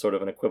variety is sort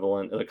of an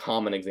equivalent, a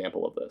common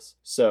example of this.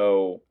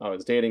 So I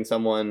was dating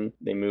someone,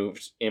 they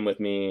moved in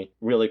with me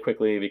really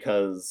quickly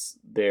because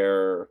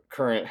their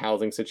current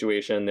housing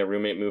situation, their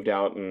roommate moved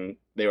out and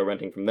they were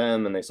renting from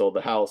them and they sold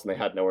the house and they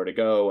had nowhere to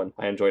go, and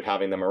I enjoyed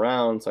having them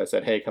around. So I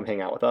said, hey, come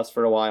hang out with us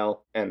for a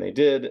while. And they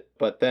did.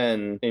 But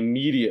then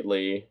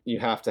immediately you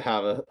have to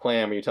have a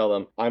plan where you tell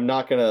them, I'm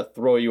not going to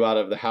throw you out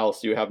of the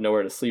house. You have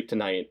nowhere to sleep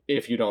tonight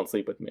if you don't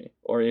sleep with me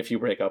or if you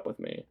break up with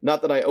me.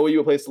 Not that I owe you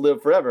a place to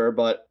live forever,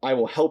 but I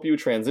will help you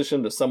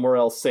transition to somewhere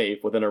else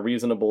safe within a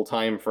reasonable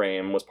time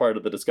frame was part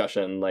of the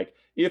discussion. Like,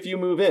 if you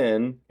move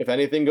in, if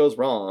anything goes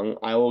wrong,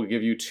 I will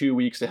give you 2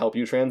 weeks to help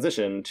you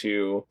transition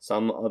to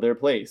some other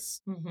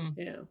place. Mm-hmm.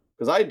 Yeah.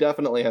 Because I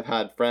definitely have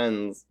had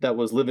friends that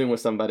was living with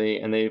somebody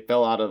and they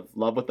fell out of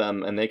love with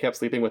them and they kept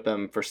sleeping with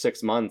them for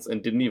 6 months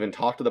and didn't even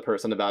talk to the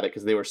person about it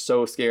because they were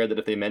so scared that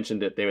if they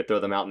mentioned it, they would throw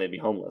them out and they'd be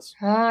homeless.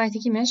 Oh, I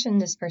think you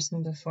mentioned this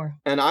person before.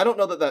 And I don't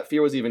know that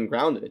fear was even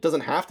grounded. It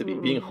doesn't have to be.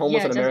 Being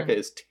homeless in America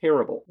is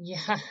terrible.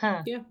 Yeah,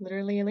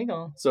 literally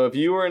illegal. So if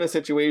you are in a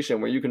situation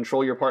where you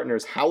control your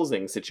partner's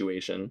housing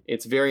situation,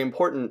 it's very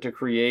important to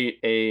create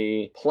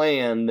a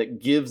plan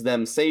that gives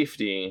them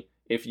safety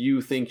if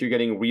you think you're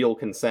getting real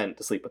consent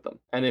to sleep with them.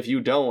 And if you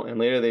don't, and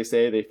later they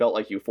say they felt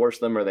like you forced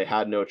them or they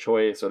had no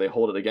choice or they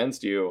hold it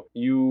against you,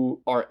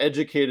 you are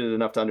educated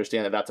enough to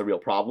understand that that's a real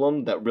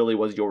problem that really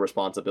was your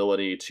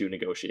responsibility to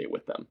negotiate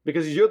with them.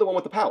 Because you're the one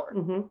with the power.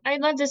 Mm-hmm. I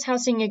love this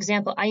housing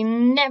example. I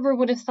never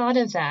would have thought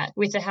of that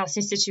with the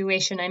housing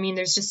situation. I mean,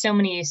 there's just so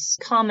many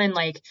common,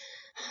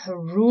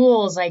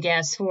 rules, I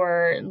guess,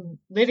 for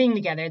living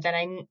together that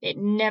it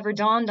never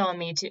dawned on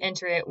me to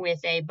enter it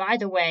with a, by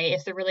the way,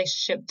 if the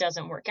relationship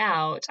doesn't work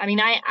out. I mean,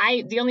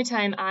 the only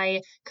time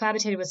I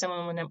cohabitated with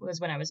someone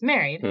was when I was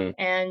married.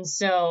 And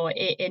so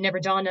it never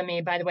dawned on me,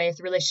 by the way, if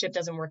the relationship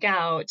doesn't work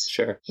out,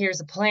 here's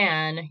a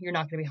plan. You're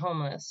not going to be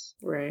homeless.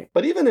 Right.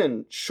 But even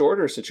in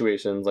shorter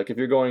situations, like if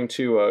you're going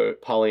to a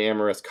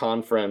polyamorous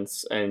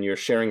conference and you're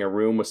sharing a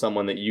room with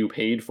someone that you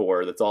paid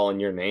for, that's all in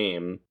your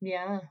name.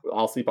 Yeah.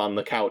 I'll sleep on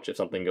the couch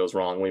if something goes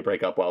wrong, we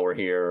break up while we're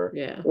here.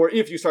 Yeah. Or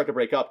if you start to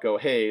break up, go,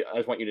 hey, I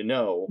just want you to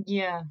know.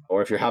 Yeah.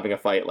 Or if you're having a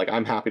fight, like,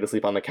 I'm happy to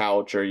sleep on the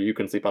couch, or you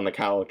can sleep on the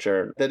couch,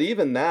 or that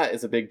even that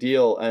is a big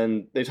deal.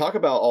 And they talk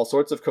about all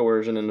sorts of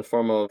coercion in the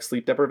form of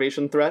sleep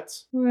deprivation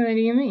threats. What do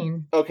you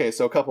mean? Okay,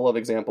 so a couple of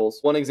examples.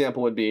 One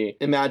example would be,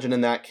 imagine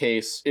in that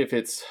case, if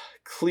it's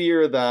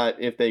clear that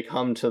if they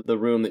come to the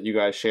room that you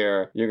guys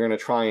share, you're going to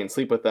try and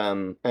sleep with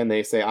them, and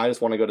they say, I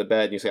just want to go to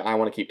bed, and you say, I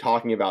want to keep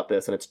talking about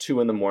this, and it's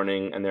 2 a.m,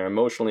 and they're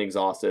emotionally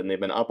exhausted, and they've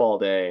been up all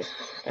day,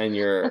 and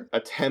your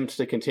attempt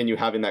to continue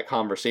having that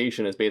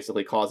conversation is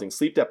basically causing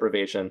sleep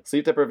deprivation.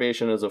 Sleep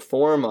deprivation is a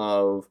form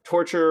of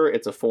torture,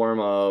 it's a form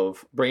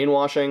of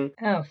brainwashing.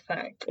 Oh,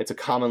 fuck. It's a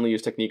commonly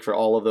used technique for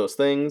all of those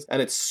things,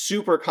 and it's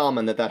super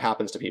common that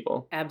happens to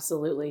people.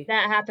 Absolutely.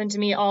 That happened to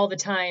me all the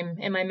time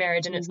in my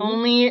marriage, and it's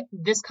only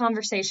this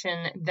conversation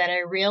that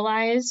I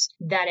realized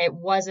that it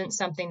wasn't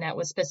something that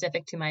was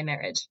specific to my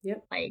marriage.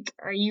 Yep. Like,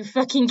 are you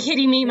fucking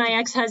kidding me? My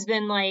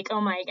ex-husband,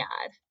 oh my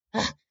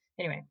God.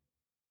 Anyway.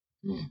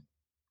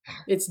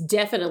 It's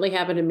definitely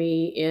happened to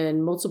me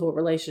in multiple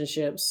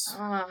relationships.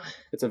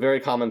 It's a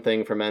very common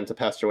thing for men to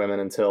pester women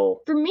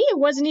until... For me, it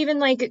wasn't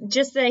even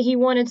just that he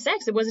wanted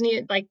sex. It wasn't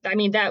even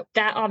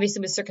that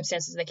obviously was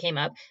circumstances that came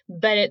up.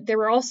 But there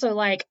were also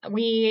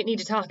we need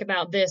to talk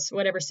about this,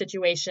 whatever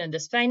situation,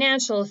 this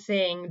financial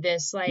thing,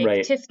 this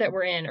tiff that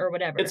we're in or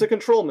whatever. It's a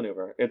control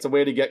maneuver. It's a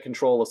way to get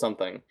control of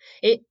something.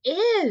 It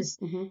is.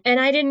 Mm-hmm. And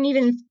I didn't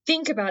even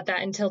think about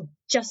that until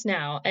just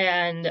now,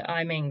 and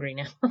I'm angry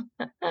now.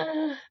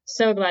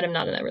 So glad I'm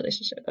not in that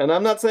relationship. And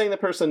I'm not saying the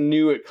person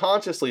knew it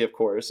consciously, of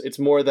course. It's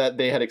more that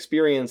they had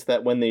experienced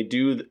that when they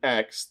do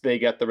X, they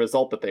get the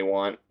result that they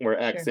want, where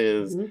X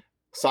is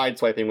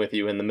sideswiping with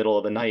you in the middle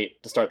of the night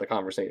to start the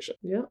conversation.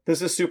 Yeah.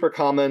 This is super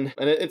common,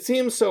 and it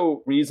seems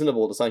so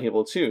reasonable to some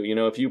people too. You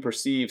know, if you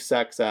perceive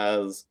sex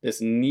as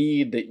this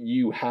need that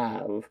you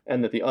have,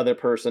 and that the other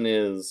person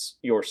is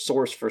your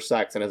source for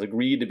sex and has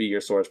agreed to be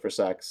your source for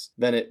sex,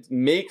 then it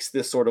makes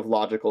this sort of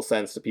logical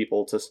sense to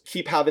people to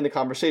keep having the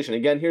conversation.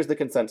 Again, here's the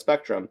consent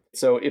spectrum.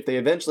 So if they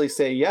eventually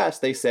say yes,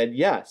 they said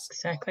yes.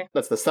 Exactly.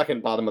 That's the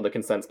second bottom of the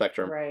consent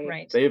spectrum.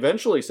 Right. They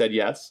eventually said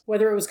yes.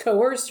 Whether it was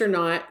coerced or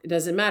not, it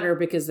doesn't matter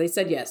because they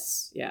said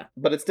yes. Yeah.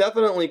 But it's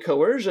definitely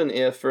coercion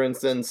if, for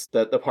instance,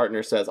 that the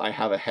partner says, I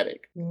have a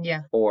headache.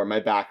 Yeah. Or my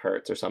back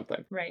hurts or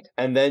something. Right.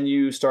 And then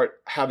you start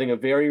having a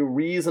very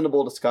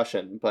reasonable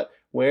discussion. But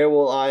where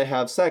will I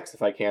have sex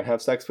if I can't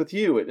have sex with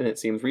you? And it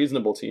seems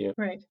reasonable to you.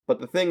 Right. But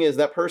the thing is,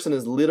 that person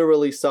is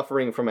literally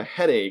suffering from a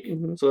headache.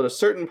 Mm-hmm. So at a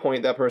certain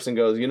point, that person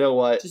goes, you know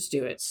what? Just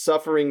do it.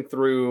 Suffering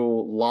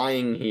through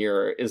lying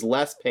here is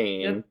less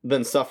pain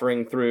than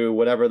suffering through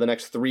whatever the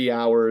next 3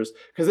 hours,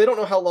 because they don't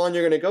know how long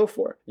you're going to go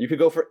for. You could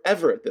go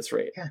forever at this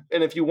rate. Yeah.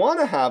 And if you want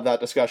to have that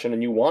discussion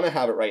and you want to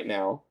have it right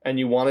now, and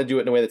you want to do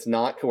it in a way that's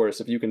not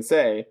coercive, you can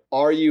say,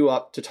 are you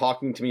up to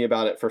talking to me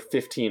about it for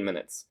 15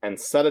 minutes? And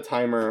set a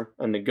timer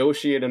and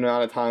negotiate an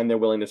amount of time they're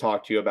willing to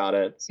talk to you about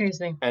it.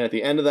 Seriously. And at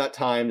the end of that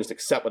time, just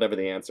accept whatever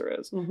the answer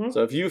is. Mm-hmm.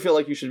 So if you feel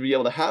like you should be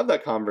able to have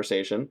that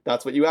conversation,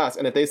 that's what you ask.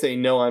 And if they say,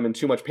 no, I'm in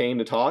too much pain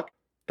to talk,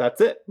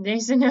 that's it. They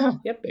said no.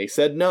 Yep. They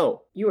said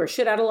no. You are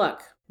shit out of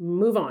luck.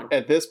 Move on.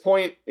 At this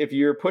point, if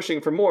you're pushing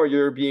for more,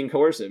 you're being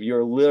coercive.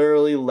 You're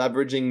literally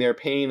leveraging their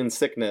pain and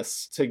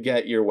sickness to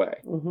get your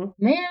way. Mm-hmm.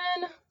 Man,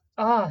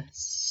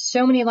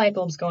 so many light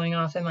bulbs going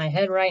off in my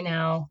head right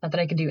now. Not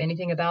that I can do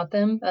anything about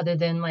them other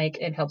than like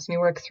it helps me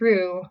work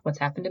through what's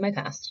happened in my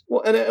past.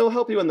 Well, and it'll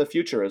help you in the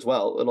future as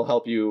well. It'll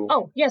help you.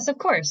 Oh, yes, of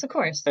course.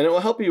 And it will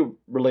help you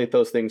relate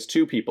those things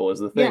to people is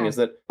the thing, is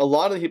that a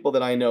lot of the people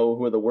that I know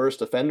who are the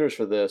worst offenders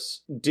for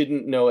this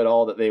didn't know at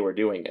all that they were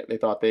doing it. They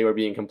thought they were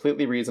being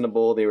completely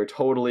reasonable. They were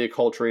totally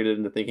acculturated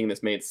into thinking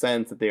this made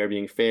sense, that they are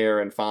being fair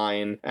and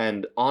fine.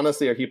 And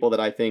honestly are people that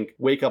I think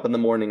wake up in the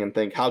morning and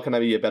think, how can I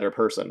be a better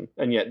person?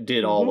 And yet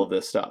did all of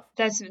this stuff.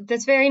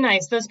 That's very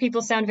nice. Those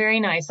people sound very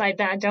nice. I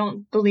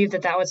don't believe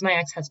that was my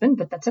ex-husband,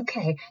 but that's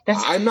okay.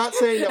 I'm not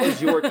saying that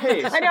was your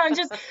case. I know.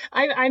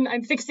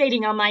 I'm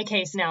fixating on my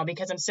case now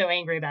because I'm so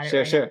angry about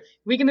it. Sure. Now.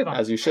 We can move on.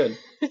 As you should.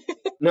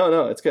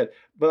 No, it's good.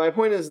 But my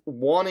point is,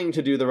 wanting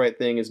to do the right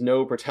thing is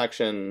no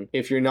protection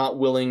if you're not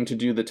willing to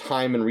do the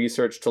time and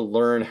research to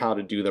learn how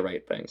to do the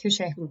right thing. Touche.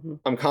 Mm-hmm.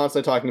 I'm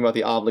constantly talking about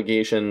the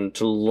obligation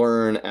to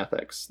learn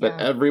ethics, that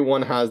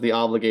everyone has the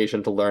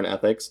obligation to learn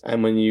ethics.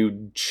 And when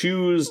you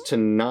choose to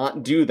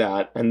not do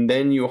that and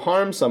then you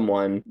harm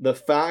someone, the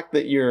fact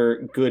that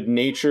you're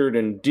good-natured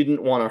and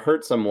didn't want to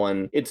hurt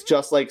someone, it's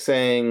just like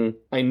saying,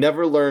 I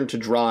never learned to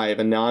drive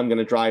and now I'm going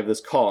to drive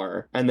this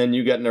car. And then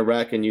you get in a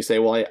wreck and you say,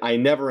 well, I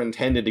never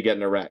intended to get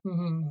in a wreck.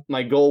 Mm-hmm.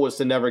 My goal was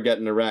to never get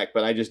in a wreck,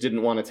 but I just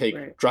didn't want to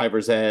take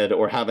driver's ed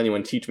or have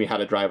anyone teach me how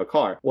to drive a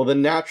car. Well, the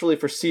naturally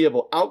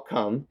foreseeable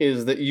outcome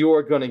is that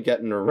you're going to get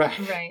in a wreck.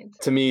 Right.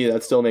 To me,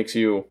 that still makes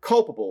you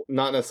culpable.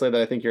 Not necessarily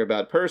that I think you're a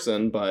bad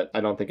person, but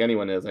I don't think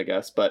anyone is, I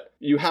guess. But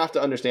you have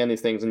to understand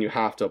these things and you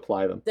have to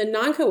apply them. The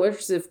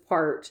non-coercive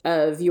part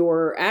of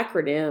your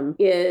acronym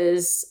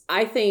is,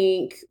 I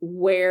think,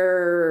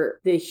 where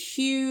the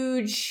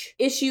huge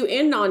issue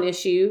and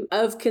non-issue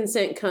of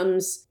consent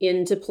comes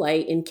into play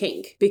in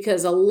kink.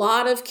 Because a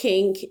lot of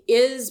kink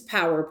is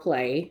power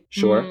play.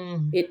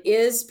 Sure. It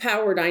is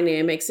power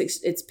dynamics.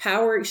 It's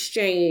power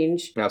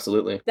exchange.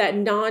 Absolutely. That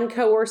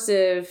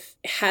non-coercive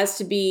has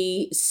to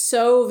be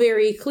so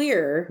very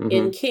clear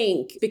in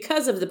kink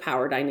because of the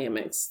power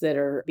dynamics that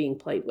are being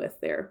played with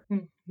there.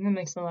 That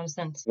makes a lot of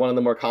sense. One of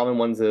the more common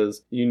ones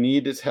is you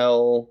need to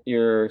tell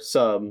your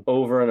sub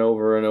over and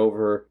over and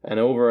over and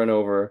over and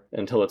over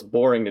until it's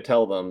boring to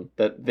tell them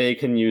that they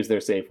can use their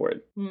safe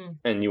word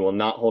and you will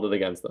not hold it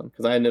against them.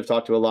 Because I have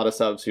talked to a lot of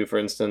subs who, for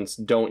instance,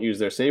 don't use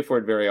their safe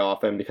word very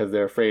often because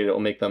they're afraid it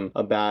will make them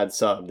a bad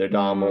sub. Their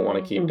dom won't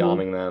want to keep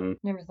doming them.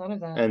 Never thought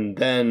of that. And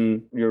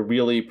then you're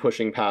really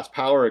pushing past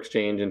power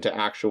exchange into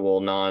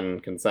actual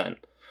non-consent.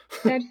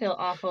 I'd feel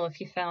awful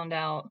if you found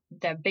out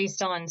that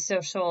based on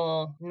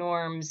social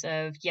norms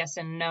of yes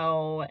and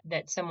no,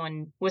 that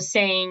someone was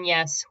saying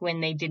yes when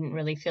they didn't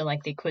really feel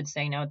like they could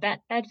say no.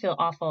 That'd feel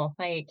awful.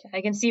 Like,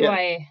 I can see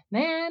why,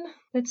 man,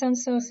 that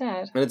sounds so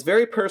sad. And it's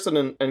very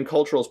person and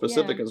cultural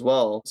specific as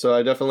well. So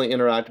I definitely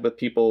interacted with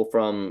people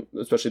from,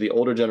 especially the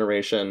older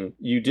generation.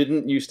 You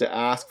didn't used to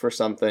ask for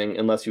something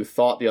unless you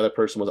thought the other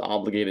person was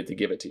obligated to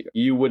give it to you.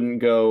 You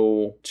wouldn't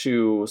go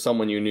to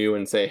someone you knew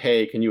and say,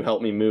 hey, can you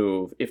help me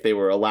move, if they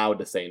were allowed allowed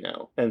to say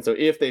no. And so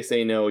if they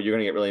say no, you're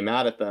going to get really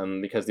mad at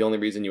them because the only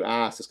reason you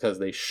asked is because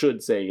they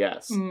should say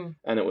yes.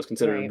 And it was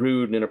considered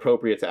rude and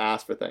inappropriate to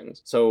ask for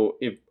things. So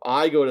if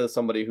I go to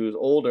somebody who's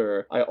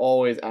older, I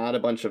always add a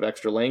bunch of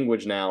extra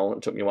language now.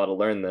 It took me a while to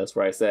learn this,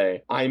 where I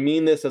say, I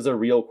mean this as a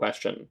real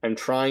question. I'm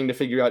trying to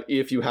figure out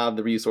if you have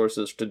the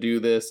resources to do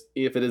this,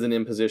 if it is an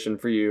imposition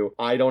for you.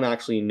 I don't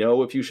actually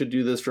know if you should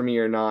do this for me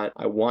or not.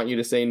 I want you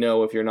to say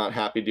no if you're not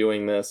happy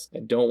doing this. I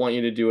don't want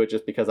you to do it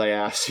just because I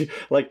asked you.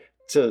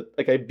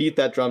 I beat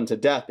that drum to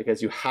death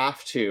because you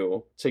have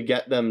to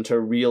get them to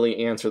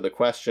really answer the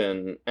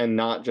question and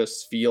not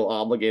just feel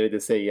obligated to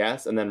say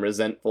yes and then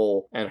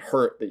resentful and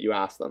hurt that you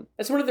asked them.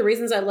 That's one of the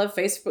reasons I love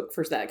Facebook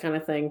for that kind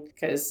of thing.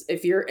 Because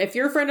if you're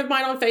a friend of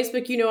mine on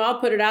Facebook, I'll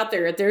put it out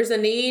there. If there's a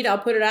need, I'll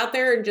put it out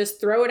there and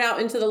just throw it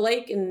out into the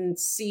lake and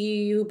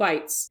see who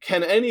bites.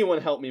 Can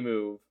anyone help me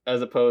move?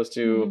 As opposed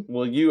to,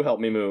 will you help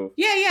me move?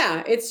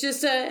 Yeah. It's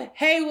just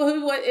hey,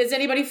 what is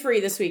anybody free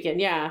this weekend?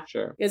 Yeah.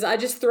 Sure. Because I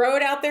just throw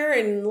it out there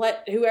and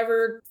let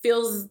whoever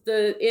feels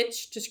the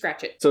itch to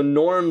scratch it. So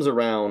norms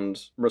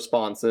around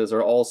responses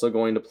are also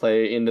going to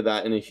play into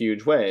that in a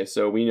huge way.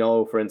 So we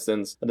know, for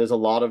instance, that there's a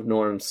lot of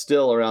norms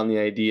still around the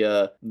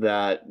idea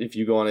that if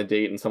you go on a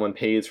date and someone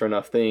pays for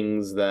enough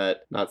things,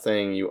 that, not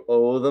saying you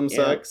owe them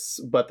sex,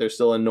 but there's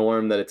still a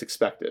norm that it's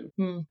expected.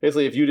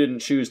 Basically, if you didn't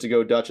choose to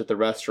go Dutch at the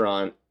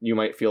restaurant, you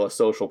might feel a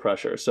social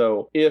pressure.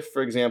 So if,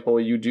 for example,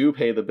 you do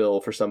pay the bill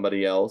for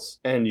somebody else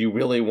and you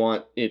really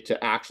want it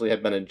to actually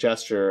have been a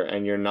gesture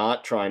and you're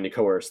not trying to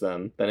coerce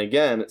them, then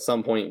again, at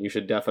some point you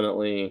should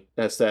definitely,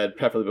 as said,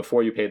 preferably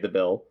before you paid the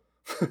bill,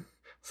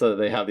 so that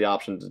they have the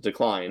option to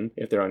decline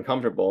if they're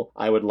uncomfortable.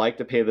 I would like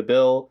to pay the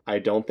bill. I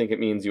don't think it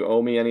means you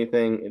owe me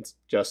anything. It's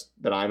just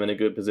that I'm in a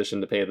good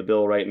position to pay the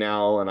bill right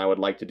now, and I would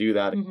like to do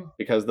that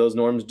because those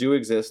norms do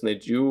exist and they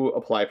do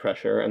apply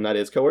pressure, and that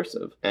is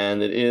coercive.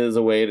 And it is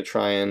a way to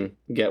try and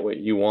get what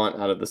you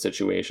want out of the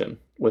situation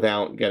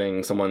without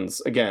getting someone's,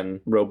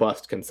 again,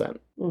 robust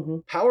consent.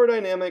 Power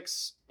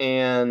dynamics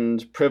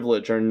and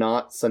privilege are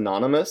not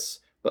synonymous.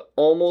 But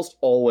almost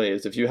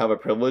always, if you have a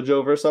privilege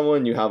over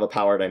someone, you have a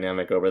power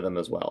dynamic over them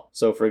as well.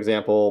 So, for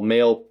example,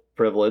 male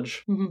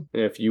privilege,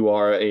 if you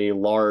are a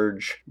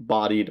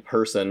large-bodied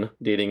person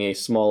dating a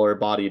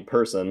smaller-bodied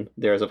person,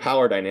 there's a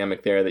power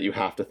dynamic there that you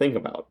have to think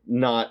about.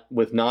 Not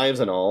with knives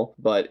and all,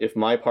 but if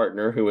my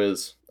partner, who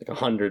is like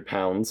 100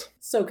 pounds,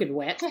 soaking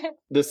wet,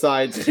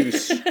 decides to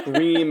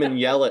scream and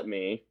yell at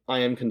me, I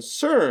am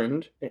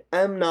concerned. I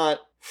am not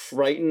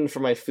frightened for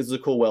my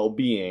physical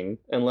well-being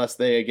unless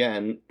they,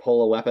 again,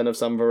 pull a weapon of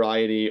some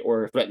variety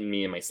or threaten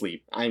me in my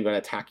sleep. I'm going to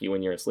attack you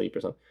when you're asleep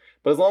or something.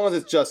 But as long as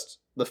it's just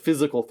the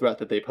physical threat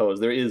that they pose,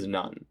 there is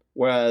none.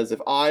 Whereas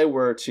if I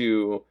were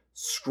to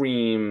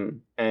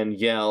scream and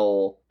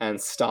yell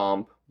and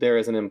stomp, there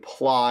is an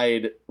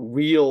implied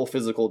real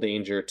physical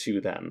danger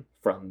to them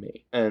from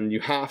me. And you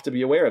have to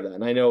be aware of that.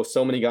 And I know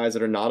so many guys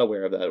that are not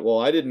aware of that. Well,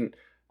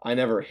 I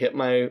never hit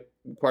my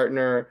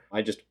partner,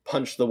 I just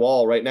punched the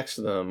wall right next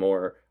to them,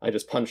 or I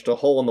just punched a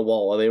hole in the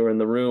wall while they were in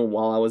the room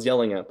while I was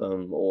yelling at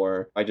them,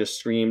 or I just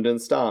screamed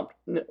and stomped.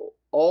 No,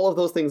 all of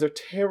those things are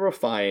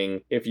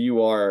terrifying if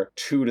you are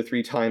 2 to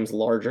 3 times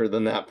larger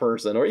than that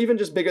person, or even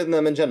just bigger than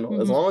them in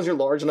general. As long as you're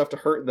large enough to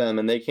hurt them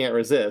and they can't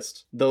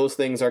resist, those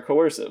things are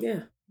coercive.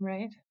 Yeah.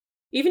 Right.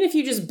 Even if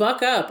you just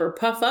buck up or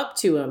puff up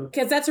to them,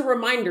 because that's a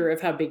reminder of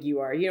how big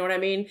you are. You know what I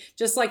mean?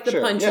 Just like the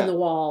punch in the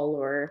wall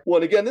or... Well,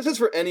 and again, this is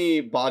for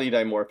any body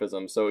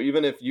dimorphism. So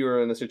even if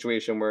you're in a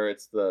situation where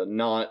it's the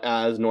not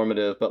as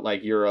normative, but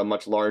like you're a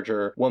much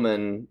larger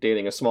woman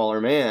dating a smaller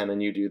man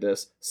and you do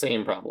this,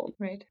 same problem.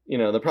 Right.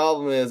 The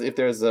problem is if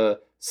there's a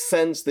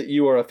sense that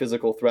you are a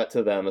physical threat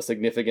to them, a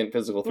significant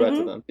physical threat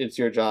to them, it's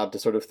your job to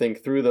sort of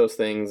think through those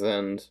things.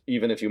 And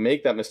even if you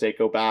make that mistake,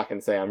 go back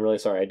and say, I'm really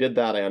sorry I did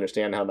that. I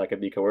understand how that could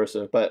be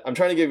coercive. But I'm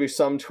trying to give you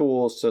some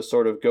tools to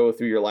sort of go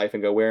through your life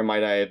and go, where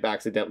might I have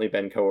accidentally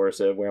been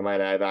coercive? Where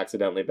might I have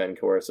accidentally been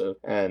coercive?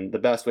 And the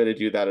best way to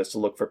do that is to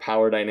look for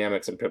power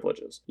dynamics and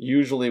privileges.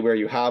 Usually where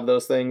you have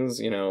those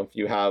things, if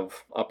you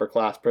have upper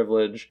class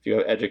privilege, if you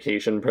have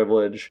education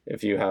privilege,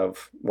 if you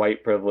have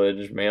white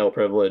privilege, male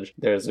privilege,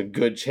 there's a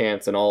good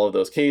chance in all of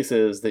those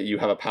cases that you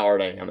have a power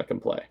dynamic in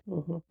play.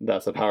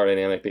 That's a power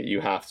dynamic that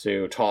you have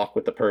to talk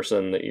with the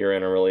person that you're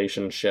in a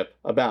relationship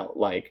about.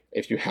 Like,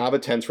 if you have a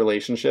tense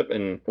relationship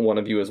and one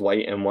of you is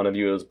white and one of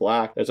you is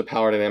black, there's a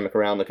power dynamic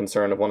around the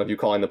concern of one of you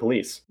calling the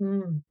police.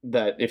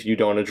 That if you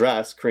don't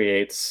address,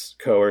 creates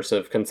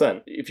coercive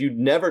consent. If you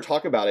never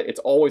talk about it, it's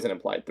always an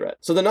implied threat.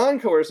 So the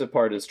non-coercive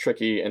part is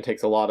tricky and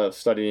takes a lot of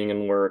studying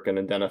and work and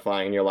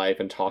identifying your life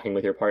and talking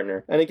with your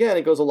partner. And again,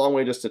 it goes a long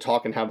way just to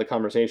talk and have the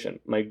conversation.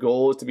 My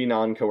goal is to be non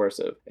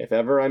non-coercive. If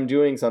ever I'm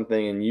doing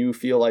something and you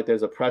feel like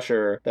there's a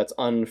pressure that's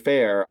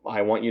unfair,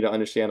 I want you to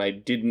understand I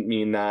didn't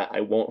mean that.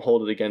 I won't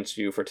hold it against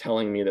you for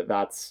telling me that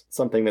that's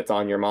something that's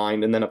on your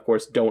mind. And then, of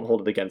course, don't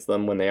hold it against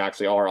them when they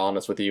actually are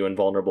honest with you and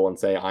vulnerable and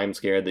say, I'm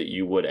scared that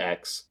you would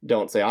X.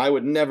 Don't say, I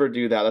would never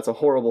do that. That's a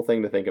horrible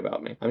thing to think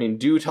about me. I mean,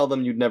 do tell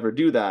them you'd never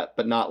do that,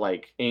 but not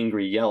like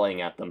angry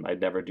yelling at them.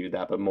 I'd never do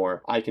that, but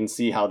more, I can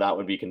see how that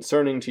would be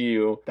concerning to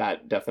you.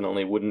 That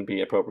definitely wouldn't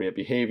be appropriate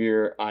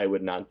behavior. I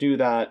would not do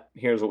that.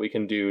 Here's what we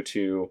can do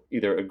to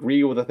either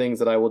agree with the things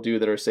that I will do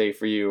that are safe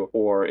for you,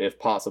 or if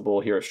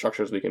possible, here are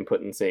structures we can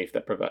put in safe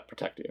that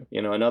protect you.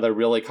 You know, another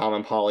really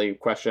common poly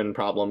question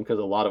problem, because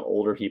a lot of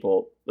older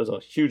people, there's a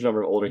huge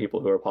number of older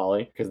people who are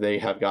poly because they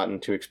have gotten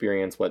to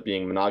experience what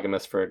being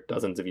monogamous for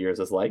dozens of years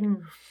is like.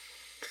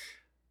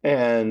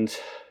 And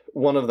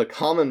one of the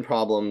common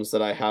problems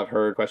that I have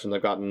heard, questions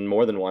I've gotten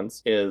more than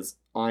once, is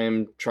I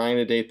am trying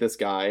to date this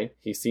guy.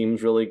 He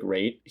seems really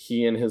great.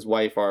 He and his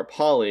wife are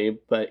poly,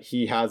 but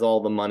he has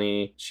all the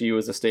money. She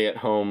was a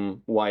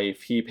stay-at-home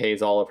wife. He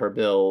pays all of her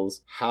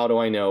bills. How do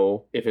I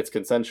know if it's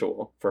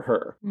consensual for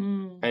her?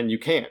 And you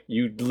can't.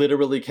 You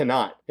literally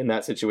cannot in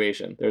that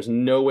situation. There's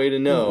no way to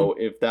know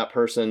if that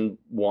person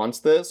wants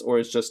this or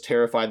is just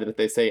terrified that if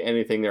they say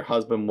anything, their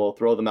husband will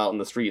throw them out in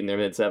the street in their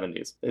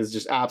mid-70s. There's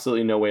just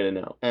absolutely no way to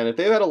know. And if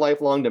they've had a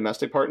lifelong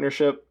domestic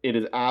partnership, it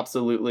is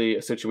absolutely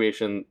a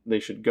situation they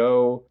should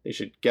go. They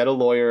should get a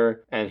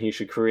lawyer, and he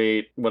should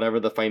create whatever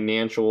the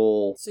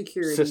financial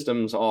security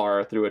systems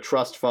are through a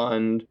trust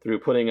fund,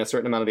 through putting a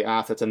certain amount of the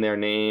assets in their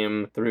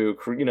name, through,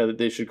 you know,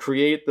 they should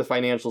create the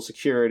financial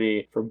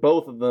security for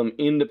both of them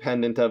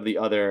independent of the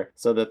other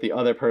so that the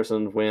other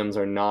person's whims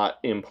are not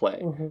in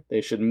play.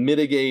 They should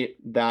mitigate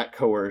that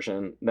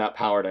coercion, that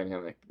power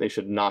dynamic. They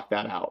should knock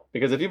that out.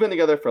 Because if you've been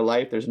together for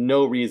life, there's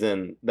no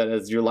reason that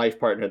as your life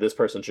partner, this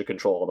person should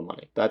control all the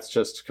money. That's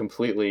just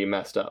completely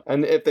messed up.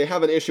 And if they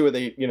have an issue where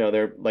they, you know,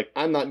 they're like,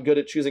 I'm not good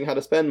at choosing how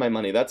to spend my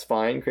money, that's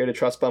fine. Create a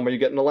trust fund where you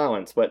get an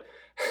allowance, but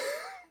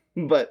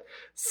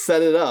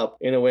set it up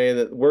in a way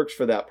that works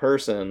for that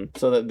person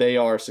so that they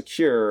are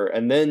secure,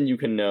 and then you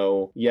can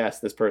know, yes,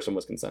 this person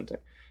was consenting.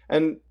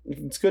 And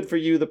it's good for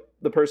you,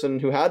 the person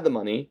who had the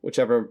money,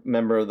 whichever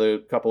member of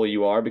the couple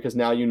you are, because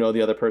now you know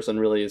the other person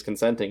really is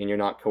consenting and you're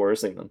not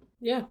coercing them.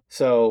 Yeah.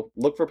 So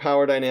look for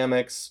power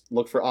dynamics,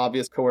 look for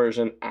obvious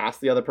coercion, ask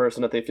the other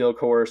person if they feel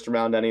coerced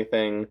around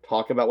anything,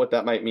 talk about what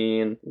that might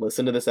mean,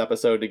 listen to this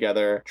episode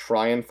together,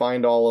 try and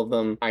find all of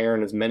them,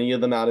 iron as many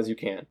of them out as you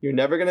can. You're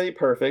never going to be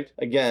perfect.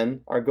 Again,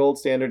 our gold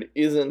standard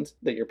isn't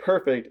that you're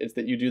perfect, it's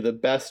that you do the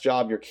best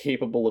job you're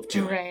capable of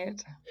doing.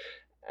 Right.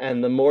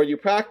 And the more you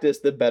practice,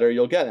 the better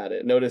you'll get at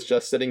it. Notice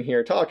just sitting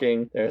here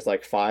talking, there's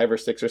like 5 or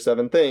 6 or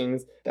 7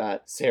 things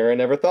that Sarah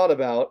never thought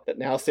about that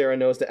now Sarah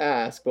knows to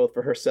ask both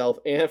for herself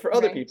and for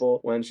other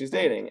people when she's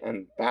dating.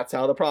 And that's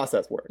how the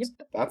process works.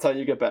 That's how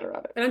you get better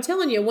at it. And I'm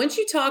telling you, once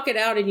you talk it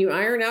out and you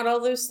iron out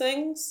all those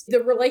things,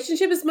 the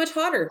relationship is much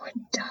hotter.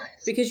 It does.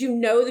 Because you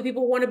know that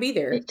people want to be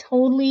there. It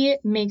totally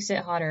makes it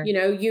hotter.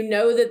 You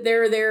know that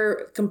they're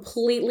there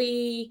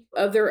completely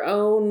of their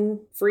own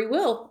free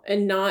will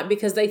and not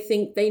because they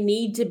think they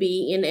need to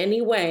be in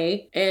any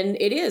way. And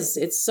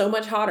it's so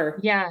much hotter.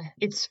 Yeah,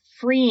 it's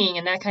freeing,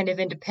 and that kind of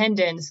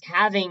independence,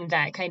 having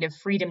that kind of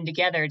freedom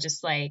together,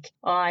 just like,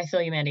 oh, I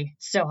feel you, Mandy.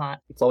 It's so hot.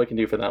 That's all we can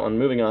do for that one.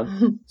 Moving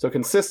on. So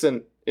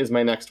consistent is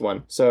my next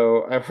one.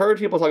 So I've heard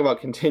people talk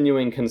about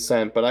continuing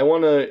consent, but I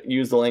want to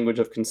use the language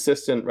of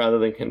consistent rather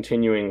than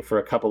continuing for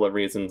a couple of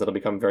reasons that'll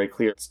become very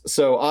clear.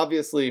 So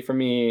obviously for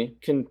me,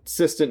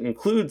 consistent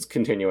includes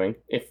continuing.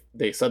 If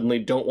they suddenly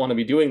don't want to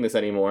be doing this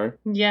anymore,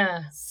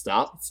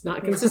 stop. It's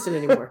not consistent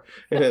anymore.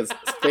 It has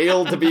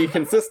failed to be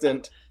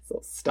consistent.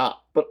 So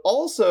stop. But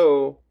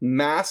also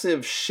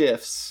massive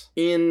shifts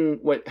in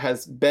what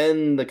has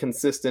been the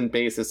consistent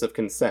basis of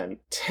consent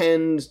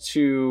tend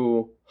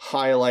to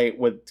highlight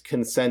what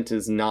consent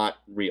is not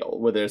real,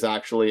 where there's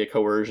actually a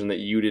coercion that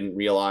you didn't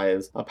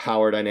realize, a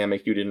power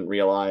dynamic you didn't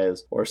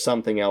realize, or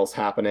something else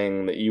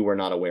happening that you were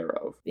not aware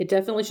of. It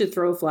definitely should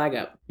throw a flag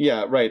up.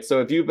 Yeah, right. So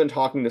if you've been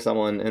talking to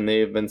someone and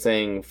they've been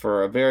saying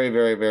for a very,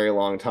 very, very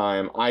long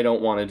time, I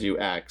don't want to do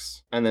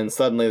X, and then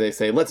suddenly they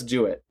say, let's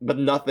do it, but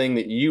nothing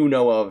that you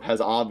know of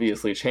has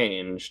obviously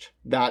changed,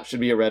 that should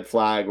be a red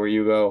flag where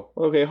you go,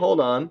 okay, hold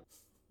on.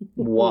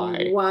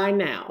 Why? Why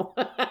now?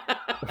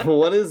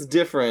 What is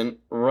different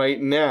right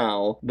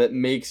now that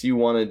makes you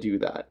want to do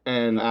that?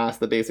 And ask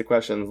the basic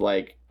questions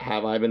like,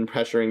 have I been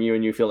pressuring you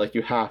and you feel like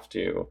you have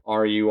to?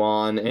 Are you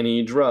on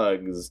any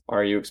drugs?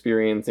 Are you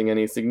experiencing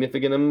any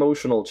significant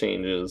emotional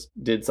changes?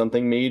 Did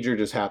something major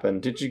just happen?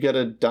 Did you get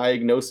a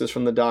diagnosis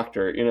from the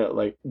doctor? You know,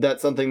 like,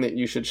 that's something that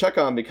you should check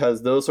on,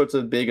 because those sorts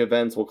of big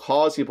events will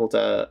cause people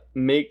to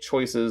make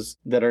choices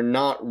that are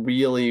not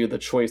really the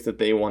choice that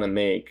they want to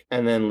make,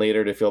 and then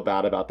later to feel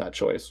bad about that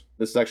choice.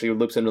 This actually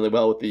loops in really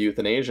well with the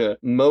euthanasia.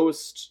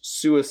 Most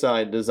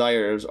suicide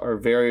desires are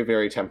very,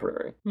 very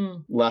temporary.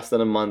 Less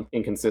than a month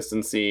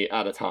inconsistency frequency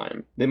at a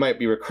time. They might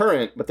be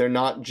recurrent, but they're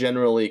not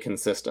generally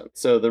consistent.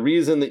 So the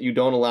reason that you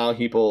don't allow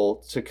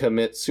people to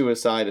commit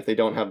suicide if they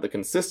don't have the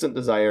consistent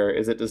desire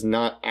is it does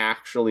not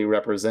actually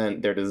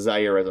represent their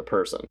desire as a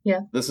person.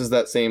 Yeah. This is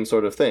that same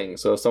sort of thing.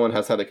 So if someone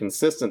has had a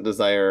consistent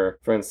desire,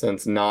 for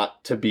instance,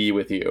 not to be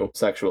with you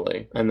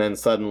sexually, and then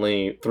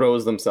suddenly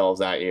throws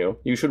themselves at you,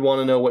 you should want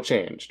to know what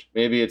changed.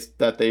 Maybe it's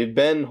that they've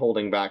been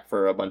holding back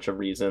for a bunch of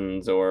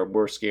reasons or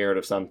were scared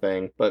of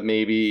something, but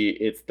maybe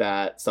it's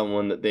that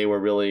someone that they were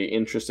really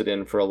interested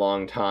in for a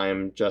long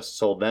time just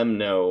told them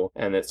no,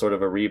 and it's sort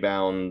of a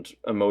rebound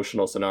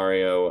emotional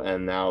scenario,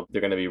 and now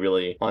they're going to be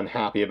really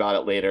unhappy about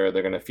it later.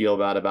 They're going to feel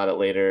bad about it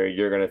later.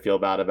 You're going to feel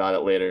bad about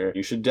it later.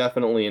 You should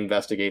definitely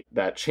investigate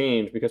that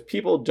change, because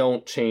people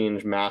don't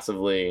change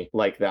massively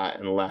like that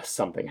unless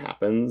something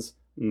happens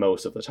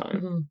most of the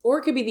time. Mm-hmm. Or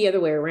it could be the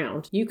other way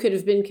around. You could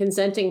have been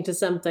consenting to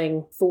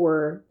something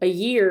for a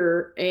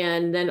year,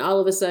 and then all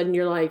of a sudden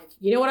you're like,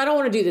 you know what, I don't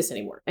want to do this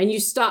anymore. And you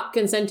stop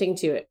consenting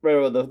to it. Right.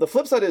 Well, the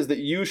flip side is that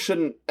you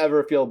shouldn't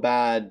ever feel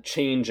bad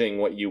changing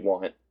what you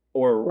want,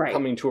 or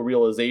coming to a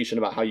realization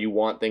about how you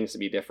want things to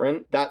be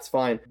different. That's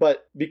fine.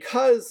 But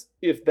because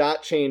if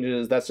that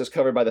changes, that's just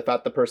covered by the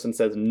fact the person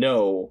says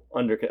no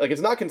under, like,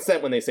 it's not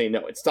consent when they say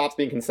no. It stops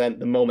being consent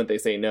the moment they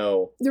say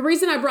no. The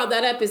reason I brought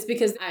that up is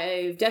because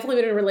I've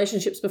definitely been in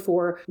relationships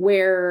before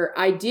where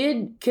I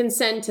did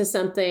consent to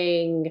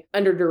something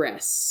under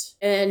duress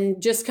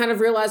and just kind of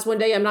realized one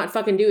day I'm not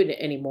fucking doing it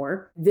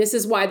anymore. This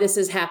is why this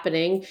is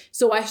happening.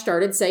 So I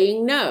started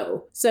saying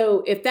no.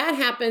 So if that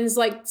happens,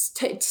 like,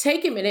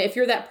 take a minute. If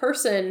you're that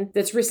person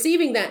that's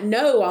receiving that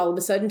no all of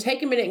a sudden,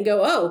 take a minute and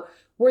go, oh,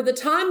 were the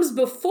times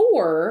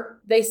before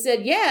they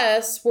said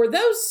yes, were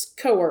those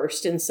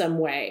coerced in some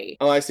way?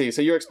 Oh, I see.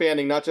 So you're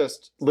expanding, not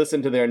just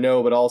listen to their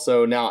no, but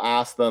also now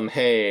ask them,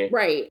 hey,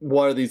 right,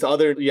 what are these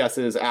other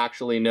yeses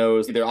actually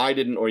no's? Either I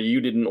didn't or you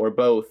didn't or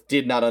both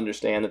did not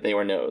understand that they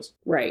were no's.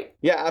 Right.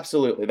 Yeah,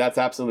 absolutely. That's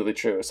absolutely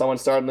true. Someone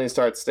suddenly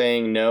starts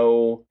saying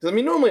no. Because, I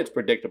mean, normally it's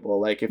predictable.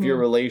 Like, if your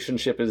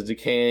relationship is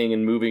decaying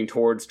and moving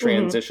towards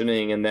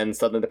transitioning, and then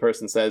suddenly the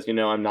person says, you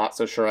know, I'm not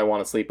so sure I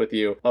want to sleep with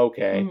you.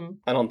 Okay.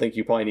 I don't think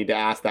you probably need to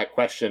ask that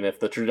question if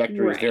the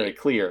trajectory is very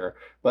clear.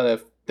 But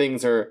if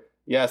things are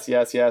yes,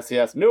 yes, yes,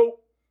 yes,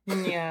 nope.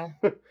 Yeah,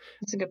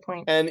 that's a good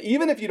point. And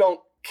even if you don't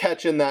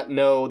catch in that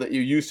no that you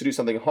used to do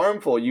something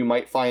harmful, you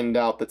might find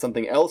out that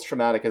something else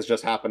traumatic has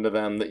just happened to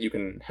them that you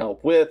can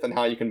help with, and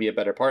how you can be a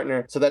better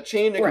partner. So that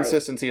change in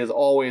consistency is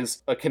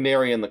always a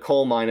canary in the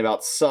coal mine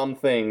about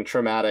something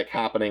traumatic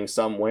happening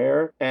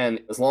somewhere.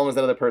 And as long as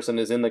that other person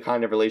is in the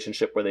kind of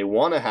relationship where they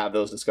want to have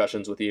those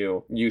discussions with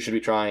you, you should be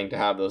trying to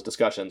have those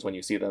discussions when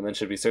you see them, and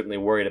should be certainly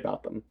worried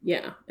about them.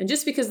 Yeah. And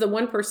just because the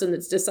one person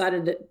that's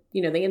decided that,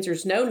 you know, the answer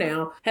is no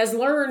now has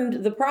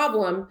learned the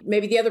problem,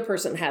 maybe the other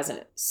person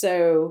hasn't.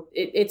 So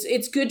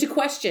it's good to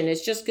question.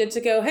 It's just good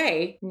to go,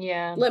 hey,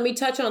 let me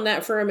touch on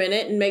that for a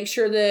minute and make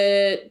sure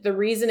that the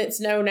reason it's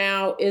no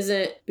now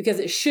isn't because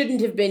it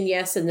shouldn't have been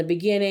yes in the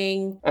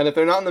beginning. And if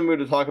they're not in the mood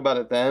to talk about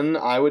it then,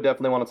 I would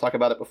definitely want to talk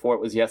about it before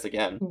it was yes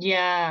again.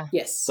 Yeah.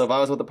 Yes. So if I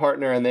was with a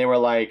partner and they were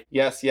like,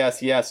 yes,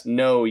 yes, yes,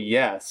 no,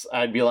 yes,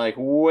 I'd be like,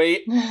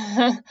 wait,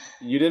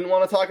 you didn't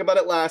want to talk about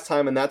it last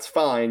time, and that's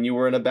fine. You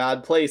were in a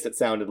bad place, it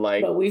sounded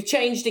like. But we've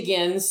changed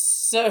again,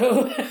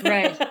 so...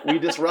 Right. We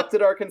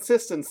disrupted our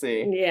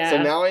consistency. Yeah.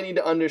 So now I need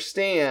to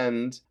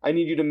understand. I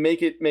need you to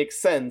make it make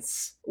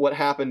sense what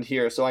happened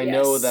here. So I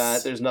know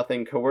that there's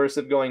nothing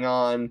coercive going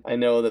on. I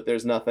know that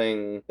there's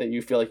nothing that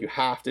you feel like you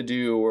have to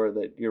do or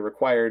that you're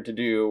required to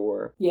do.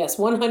 Or yes,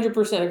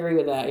 100% agree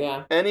with that,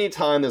 yeah.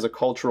 Anytime there's a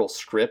cultural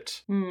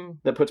script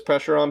that puts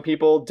pressure on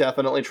people,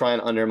 definitely try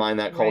and undermine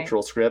that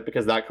cultural script,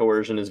 because that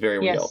coercion is very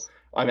real.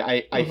 I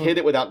mean, I hit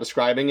it without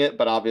describing it,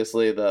 but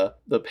obviously the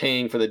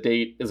paying for the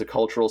date is a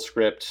cultural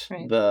script.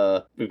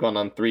 Right. We've gone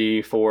on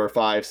 3, 4,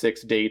 5,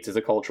 6 dates is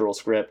a cultural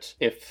script.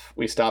 If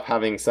we stop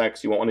having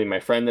sex, you won't want to be my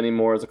friend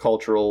anymore is a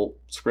cultural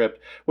script,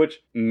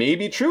 which may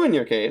be true in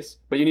your case,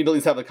 but you need to at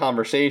least have the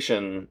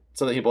conversation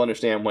so that people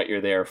understand what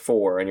you're there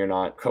for and you're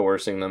not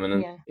coercing them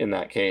in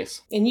that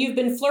case. And you've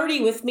been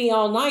flirty with me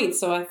all night,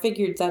 so I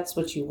figured that's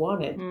what you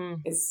wanted.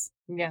 It's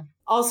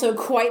also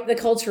quite the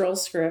cultural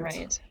script.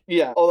 Right.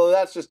 Yeah, although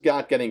that's just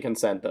not getting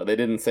consent, though. They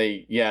didn't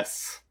say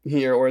yes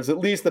here, or is at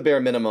least the bare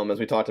minimum, as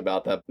we talked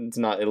about, that it's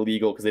not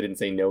illegal because they didn't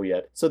say no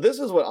yet. So this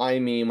is what I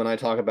mean when I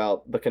talk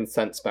about the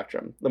consent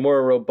spectrum. The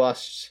more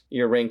robust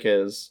your rink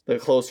is, the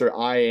closer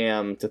I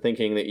am to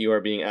thinking that you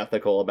are being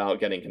ethical about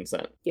getting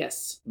consent.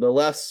 Yes. The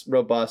less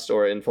robust,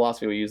 or in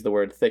philosophy we use the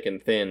word thick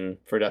and thin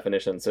for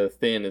definition. So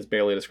thin is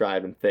barely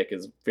described and thick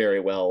is very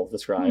well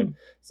described.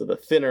 So the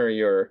thinner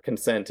your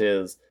consent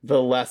is,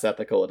 the less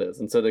ethical it is.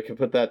 And so to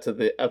put that to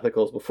the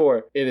ethicals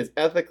before, it is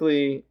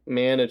ethically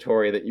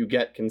mandatory that you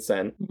get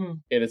consent. Mhm.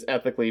 It is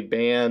ethically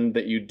banned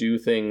that you do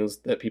things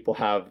that people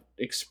have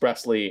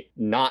expressly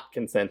not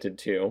consented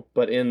to.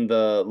 But in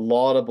the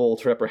laudable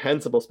to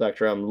reprehensible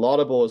spectrum,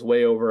 laudable is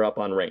way over up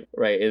on rank,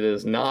 right? It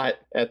is not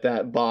at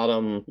that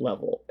bottom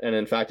level. And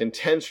in fact,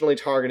 intentionally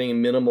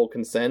targeting minimal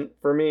consent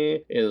for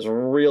me is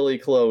really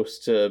close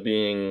to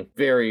being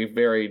very,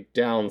 very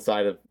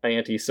downside of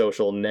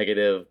antisocial,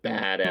 negative,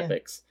 bad Yeah.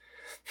 ethics.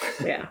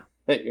 Yeah.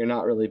 That you're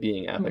not really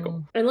being ethical.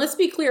 Mhm. And let's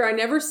be clear, I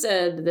never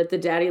said that the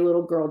daddy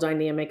little girl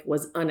dynamic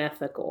was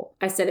unethical.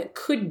 I said it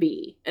could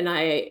be. And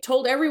I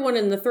told everyone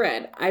in the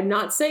thread, I'm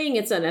not saying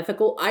it's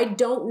unethical. I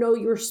don't know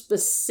your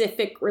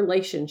specific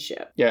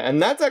relationship. Yeah,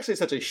 and that's actually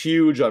such a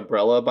huge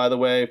umbrella, by the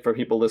way, for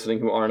people listening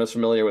who aren't as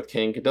familiar with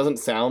kink. It doesn't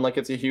sound like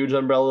it's a huge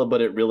umbrella,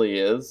 but it really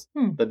is.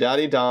 The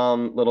daddy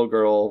dom little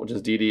girl, which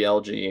is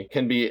DDLG,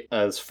 can be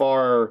as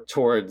far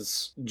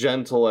towards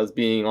gentle as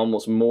being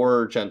almost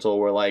more gentle,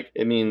 where like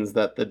it means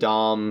that the dom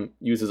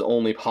uses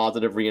only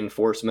positive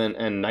reinforcement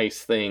and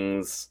nice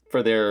things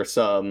for their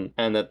sub,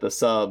 and that the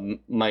sub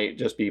might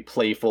just be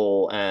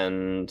playful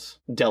and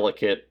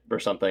delicate or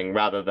something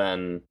rather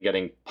than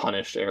getting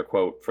punished, air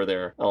quote, for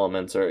their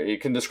elements. Or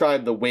it can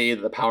describe the way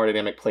that the power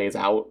dynamic plays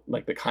out,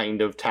 like the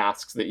kind of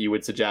tasks that you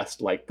would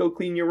suggest, like go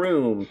clean your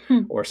room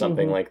or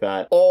something like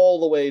that, all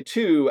the way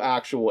to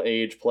actual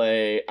age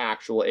play,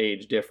 actual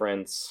age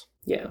difference.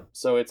 Yeah.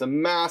 So it's a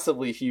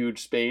massively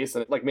huge space.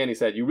 And like Mandy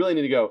said, you really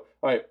need to go,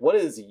 all right, what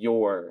is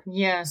your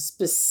Yeah.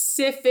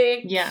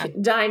 Specific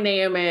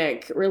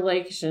dynamic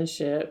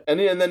relationship. And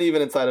then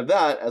even inside of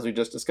that, as we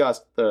just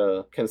discussed,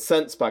 the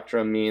consent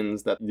spectrum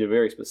means that the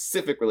very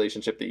specific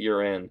relationship that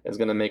you're in is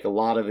going to make a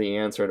lot of the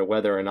answer to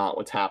whether or not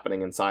what's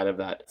happening inside of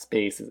that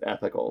space is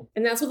ethical.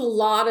 And that's with a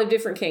lot of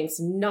different kinks,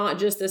 not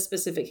just this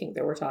specific kink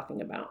that we're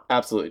talking about.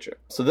 Absolutely true.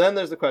 So then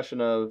there's the question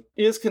of,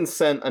 is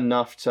consent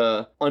enough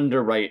to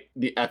underwrite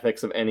the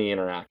ethics of any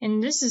interaction?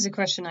 And this is a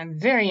question I'm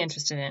very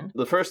interested in.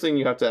 The first thing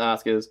you have to ask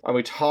is, are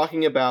we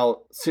talking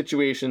about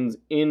situations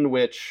in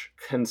which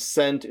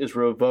consent is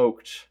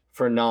revoked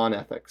for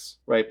non-ethics,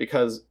 right?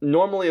 Because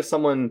normally if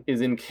someone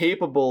is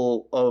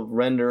incapable of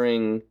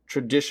rendering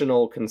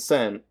traditional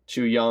consent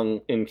to young,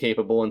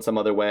 incapable in some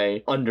other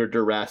way, under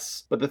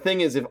duress. But the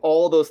thing is, if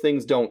all those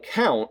things don't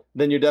count,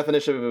 then your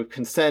definition of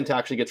consent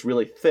actually gets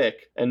really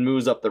thick and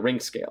moves up the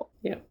rank scale.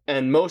 Yeah.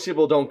 And most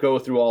people don't go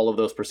through all of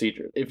those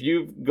procedures. If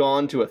you've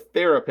gone to a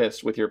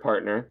therapist with your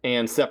partner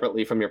and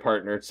separately from your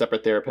partner,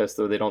 separate therapists,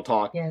 though they don't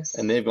talk, Yes.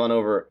 and they've gone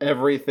over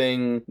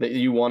everything that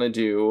you want to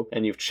do,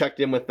 and you've checked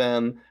in with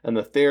them, and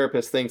the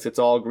therapist thinks it's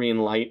all green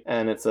light,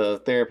 and it's a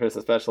therapist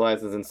that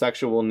specializes in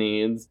sexual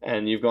needs,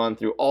 and you've gone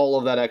through all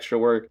of that extra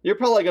work, you're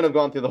probably going to have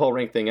gone through the whole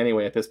rank thing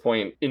anyway at this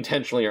point,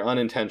 intentionally or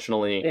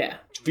unintentionally,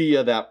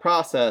 via that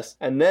process.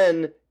 And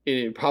then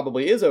it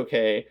probably is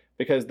okay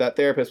because that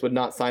therapist would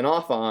not sign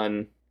off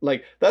on.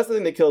 Like, that's the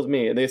thing that kills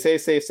me. They say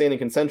safe, sane, and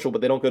consensual,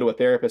 but they don't go to a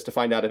therapist to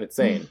find out if it's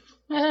sane.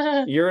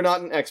 You're not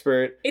an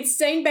expert. It's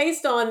sane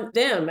based on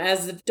them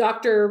as the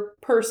doctor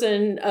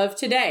person of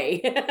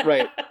today.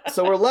 Right.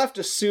 So we're left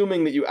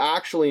assuming that you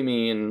actually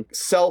mean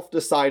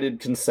self-decided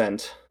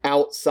consent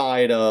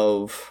outside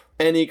of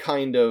any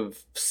kind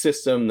of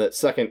system that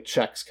second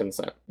checks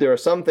consent. There are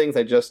some things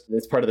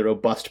it's part of the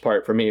robust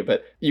part for me,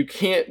 but you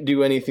can't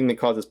do anything that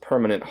causes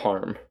permanent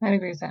harm. I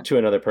agree with that. To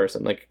another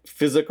person. Like,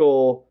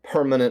 physical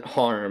permanent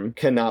harm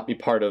cannot be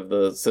part of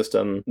the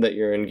system that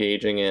you're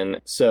engaging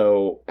in.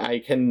 So I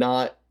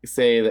cannot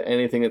say that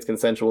anything that's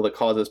consensual that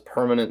causes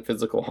permanent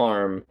physical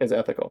harm is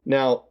ethical.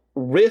 Now,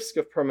 risk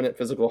of permanent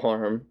physical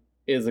harm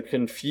is a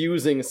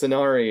confusing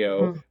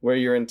scenario where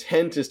your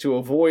intent is to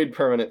avoid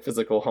permanent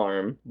physical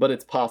harm, but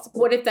it's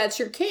possible. What if that's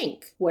your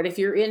kink? What if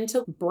you're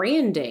into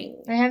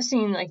branding? I have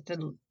seen like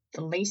the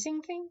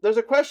lacing thing. There's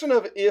a question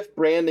of if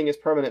branding is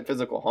permanent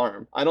physical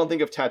harm. I don't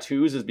think of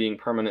tattoos as being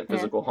permanent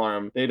physical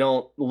harm. They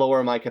don't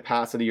lower my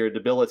capacity or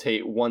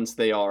debilitate once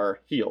they are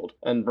healed.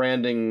 And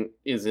branding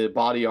is a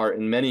body art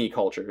in many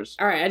cultures.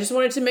 All right, I just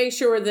wanted to make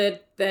sure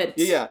that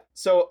Yeah.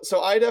 So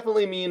I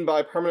definitely mean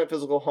by permanent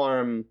physical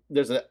harm,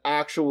 there's an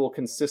actual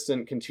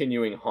consistent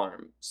continuing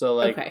harm. So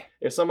like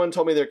if someone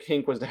told me their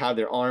kink was to have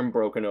their arm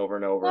broken over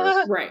and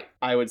over, right,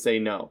 I would say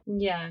no.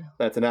 Yeah.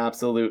 That's an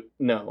absolute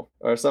no.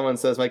 Or if someone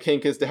says my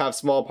kink is to have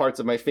small parts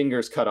of my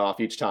fingers cut off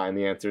each time,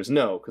 the answer is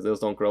no, because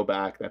those don't grow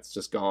back. That's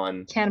just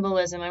gone.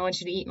 Cannibalism. I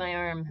want you to eat my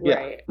arm.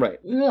 Yeah, right.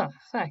 Ugh,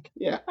 fuck.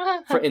 Yeah,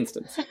 for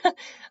instance.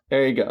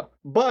 There you go.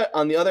 But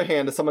on the other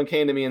hand, if someone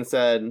came to me and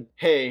said,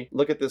 hey,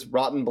 look at this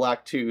rotten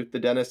black tooth, the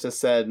dentist has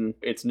said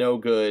it's no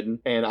good,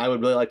 and I would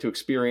really like to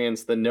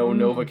experience the no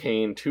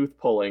Novocaine tooth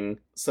pulling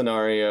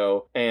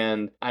scenario,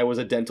 and I was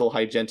a dental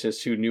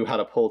hygienist who knew how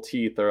to pull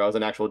teeth, or I was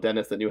an actual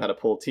dentist that knew how to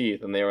pull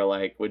teeth, and they were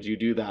like, would you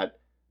do that?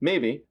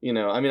 Maybe,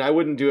 I mean, I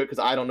wouldn't do it because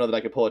I don't know that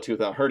I could pull a tooth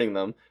without hurting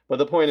them. But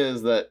the point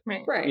is that,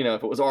 right.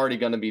 If it was already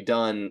going to be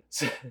done,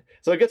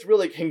 so it gets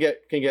really can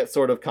get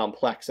sort of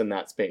complex in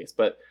that space.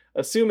 But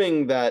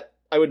assuming that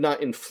I would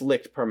not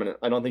inflict permanent,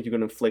 I don't think you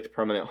can inflict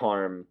permanent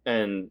harm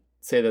and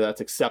say that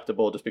that's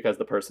acceptable just because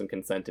the person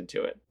consented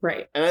to it.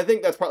 Right. And I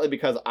think that's partly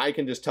because I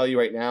can just tell you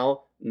right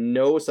now,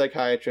 no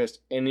psychiatrist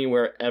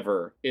anywhere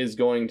ever is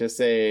going to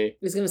say...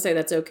 He's going to say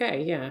that's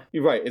okay, yeah.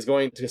 You're right, is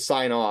going to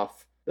sign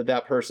off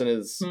that person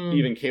is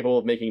even capable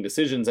of making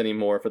decisions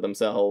anymore for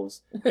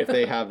themselves if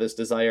they have this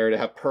desire to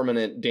have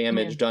permanent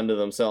damage done to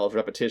themselves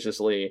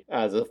repetitiously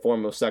as a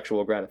form of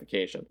sexual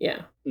gratification.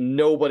 Yeah.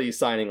 Nobody's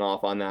signing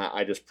off on that.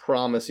 I just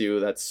promise you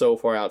that's so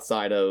far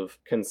outside of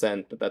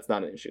consent that that's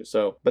not an issue.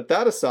 So, but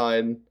that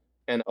aside,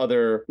 and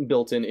other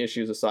built-in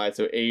issues aside,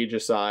 so age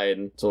aside,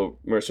 so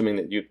we're assuming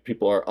that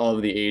people are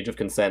of the age of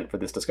consent for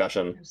this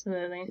discussion.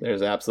 Absolutely.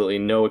 There's absolutely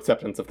no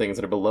acceptance of things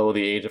that are below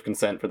the age of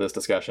consent for this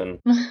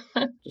discussion.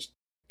 Just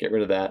get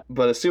rid of that.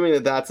 But assuming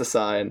that that's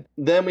aside,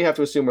 then we have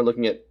to assume we're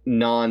looking at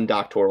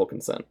non-doctoral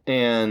consent.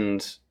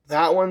 And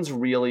that one's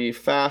really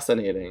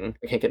fascinating.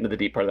 I can't get into the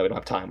deep part of that. We don't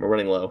have time. We're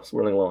running low. So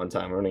we're running low on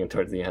time. We're running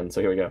towards the end. So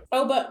here we go.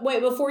 Oh, but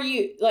wait, before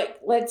you,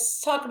 let's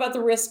talk about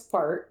the risk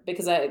part,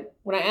 because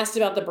when I asked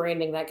about the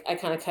branding, that I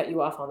kind of cut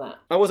you off on that.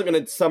 I wasn't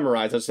going to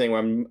summarize. I was saying where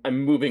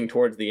I'm moving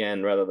towards the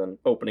end rather than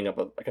opening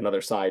up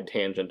another side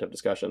tangent of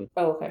discussion.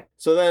 Oh, okay.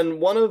 So then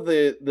one of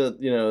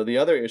the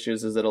other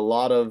issues is that a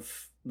lot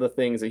of the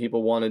things that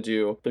people want to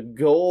do, the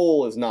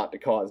goal is not to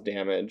cause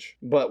damage,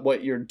 but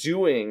what you're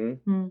doing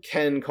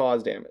can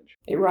cause damage.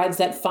 It rides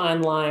that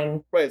fine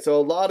line. Right, so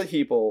a lot of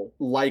people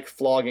like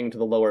flogging to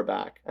the lower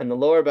back, and the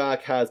lower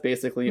back has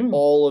basically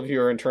all of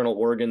your internal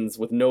organs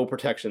with no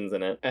protections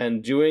in it,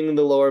 and doing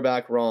the lower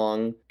back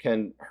wrong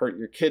can hurt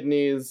your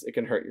kidneys, it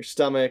can hurt your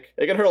stomach,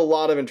 it can hurt a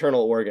lot of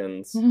internal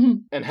organs,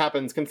 and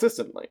happens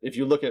consistently. If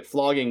you look at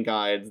flogging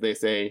guides, they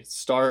say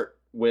start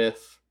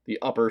with the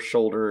upper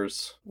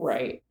shoulders,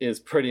 right, is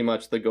pretty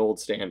much the gold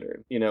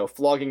standard.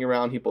 Flogging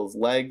around people's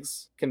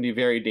legs can be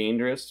very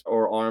dangerous,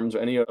 or arms, or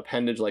any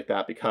appendage like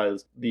that,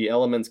 because the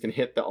elements can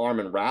hit the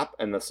arm and wrap,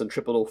 and the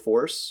centripetal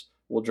force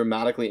will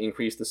dramatically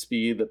increase the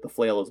speed that the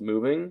flail is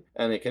moving,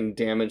 and it can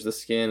damage the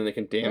skin, and it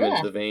can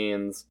damage the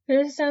veins.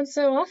 It sounds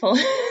so awful.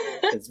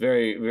 It's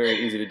very,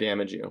 very easy to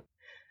damage you.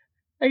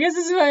 I guess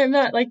this is why I'm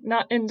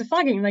not into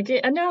flogging.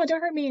 No,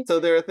 don't hurt me. So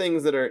there are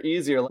things that are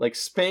easier, like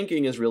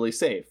spanking is really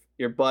safe.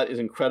 Your butt is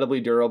incredibly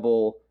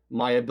durable.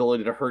 My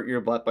ability to hurt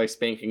your butt by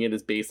spanking it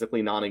is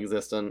basically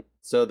non-existent.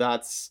 So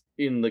that's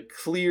in the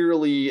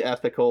clearly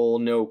ethical,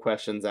 no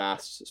questions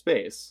asked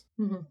space.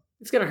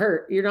 It's going to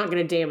hurt. You're not going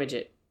to damage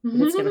it.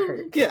 It's going to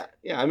hurt. Yeah.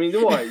 I mean,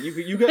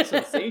 you get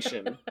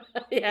sensation,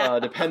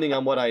 depending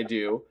on what I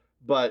do.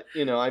 But,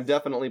 I've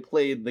definitely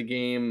played the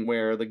game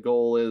where the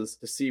goal is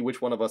to see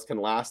which one of us can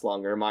last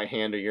longer, my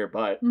hand or your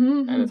butt.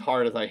 And as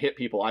hard as I hit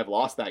people, I've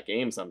lost that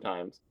game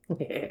sometimes.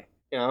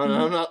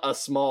 I'm not a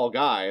small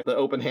guy. The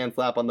open hand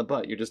slap on the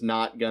butt, you're just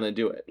not going to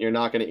do it. You're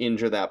not going to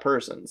injure that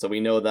person. So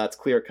we know that's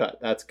clear cut.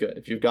 That's good.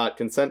 If you've got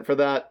consent for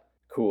that,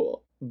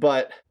 cool.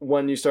 But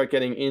when you start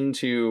getting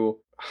into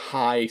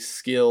high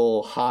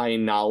skill, high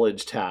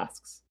knowledge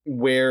tasks,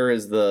 where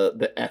is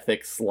the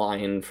ethics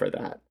line for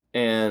that?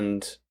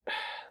 And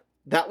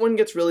that one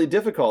gets really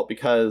difficult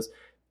because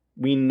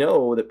we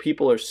know that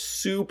people are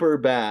super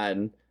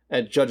bad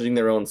at judging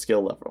their own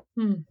skill level.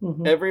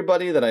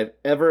 Everybody that I've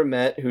ever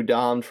met who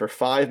dommed for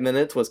 5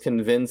 minutes was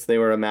convinced they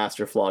were a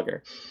master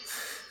flogger.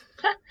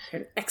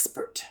 An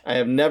expert. I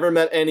have never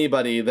met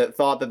anybody that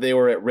thought that they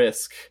were at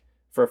risk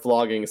for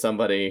flogging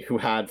somebody who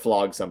had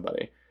flogged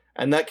somebody.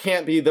 And that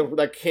cannot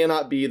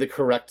be the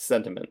correct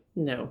sentiment.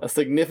 No. A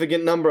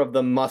significant number of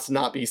them must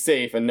not be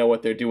safe and know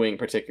what they're doing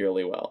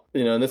particularly well.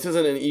 And this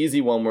isn't an easy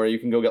one where you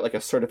can go get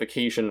a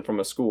certification from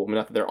a school. I mean,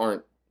 not that there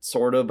aren't,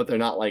 sort of, but they're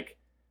not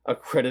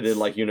accredited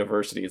like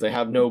universities. I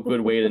have no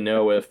good way to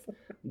know if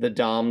the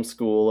Dom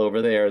school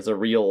over there is a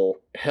real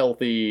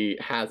healthy,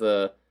 has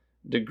a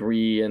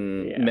degree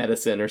in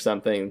medicine or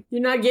something.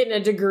 You're not getting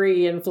a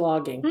degree in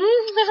flogging.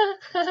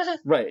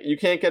 Right. You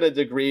can't get a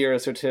degree or a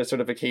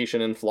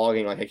certification in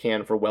flogging like I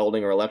can for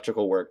welding or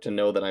electrical work to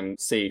know that I'm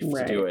safe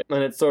to do it.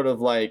 And it's sort of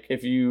like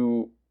if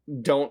you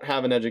don't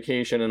have an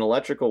education in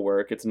electrical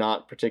work, it's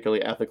not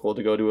particularly ethical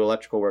to go do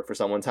electrical work for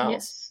someone's house.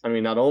 Yes. I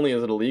mean, not only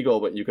is it illegal,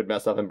 but you could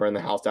mess up and burn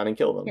the house down and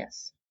kill them.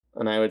 Yes.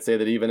 And I would say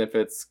that even if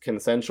it's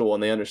consensual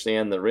and they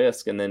understand the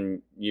risk, and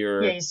then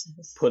you're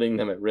putting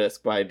them at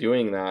risk by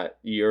doing that,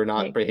 you're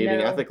not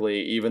behaving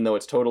ethically, even though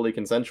it's totally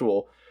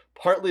consensual,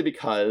 partly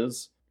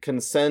because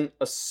consent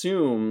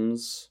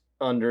assumes,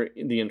 under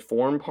the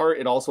informed part,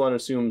 it also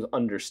assumes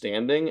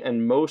understanding,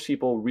 and most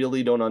people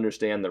really don't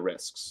understand the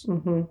risks.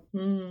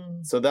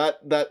 So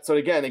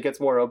again, it gets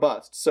more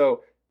robust.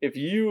 So if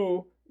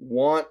you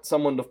want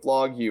someone to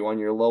flog you on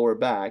your lower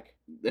back,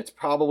 it's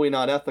probably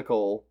not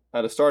ethical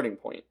at a starting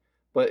point,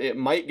 but it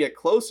might get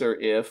closer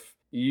if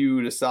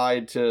you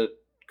decide to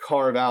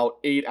carve out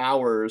 8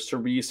 hours to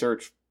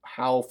research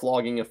how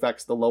flogging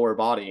affects the lower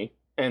body,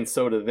 and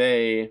so do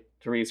they,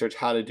 to research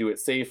how to do it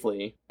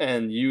safely.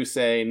 And you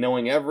say,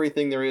 knowing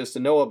everything there is to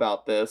know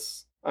about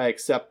this, I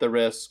accept the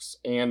risks,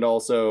 and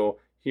also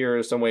here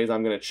are some ways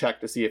I'm going to check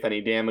to see if any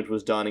damage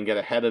was done and get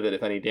ahead of it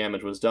if any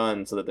damage was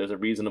done so that there's a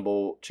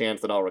reasonable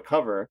chance that I'll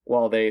recover,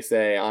 while they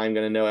say I'm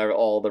going to know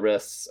all the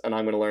risks and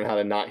I'm going to learn how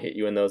to not hit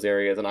you in those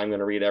areas and I'm going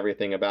to read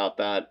everything about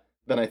that,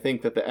 then I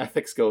think that the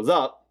ethics goes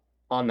up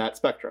on that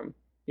spectrum.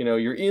 You know,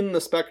 you're in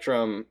the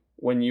spectrum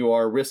when you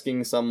are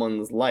risking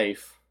someone's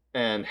life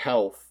and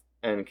health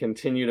and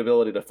continued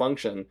ability to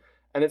function,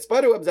 and it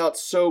spiderwebs out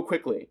so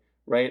quickly,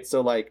 right?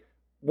 So like,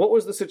 what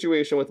was the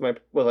situation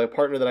with a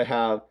partner that I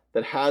have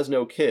that has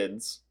no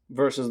kids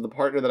versus the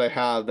partner that I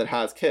have that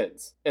has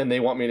kids and they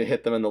want me to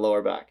hit them in the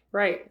lower back?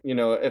 Right. You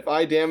know, if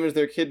I damage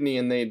their kidney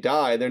and they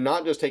die, they're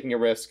not just taking a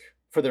risk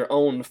for their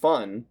own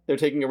fun. They're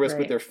taking a risk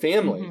with their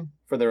family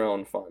for their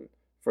own fun,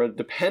 for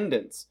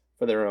dependents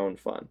for their own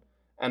fun.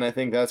 And I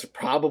think that's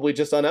probably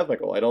just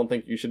unethical. I don't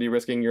think you should be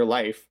risking your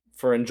life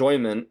for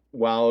enjoyment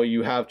while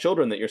you have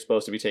children that you're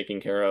supposed to be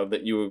taking care of,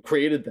 that you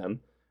created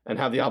them and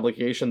have the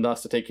obligation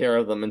thus to take care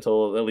of them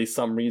until at least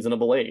some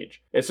reasonable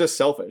age. It's just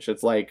selfish.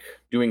 It's like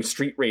doing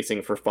street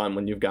racing for fun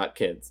when you've got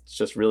kids. It's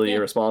just really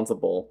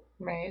irresponsible.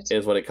 Right.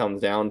 Is what it comes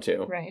down to.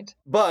 Right.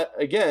 But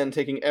again,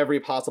 taking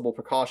every possible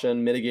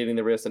precaution, mitigating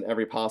the risk in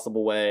every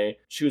possible way,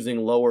 choosing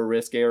lower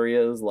risk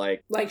areas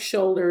like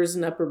shoulders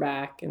and upper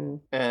back,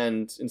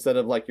 and instead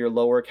of like your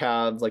lower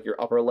calves, like your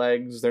upper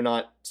legs, they're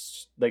not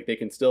like, they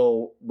can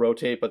still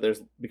rotate, but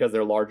because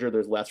they're larger,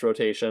 there's less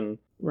rotation.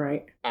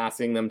 Right.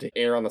 Asking them to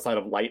err on the side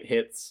of light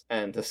hits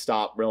and to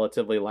stop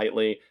relatively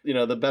lightly. You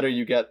know, the better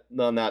you get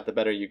on that, the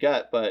better you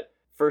get. But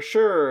for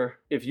sure,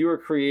 if you are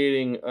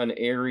creating an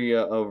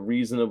area of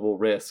reasonable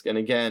risk, and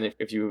again,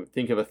 if you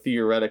think of a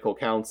theoretical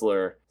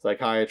counselor,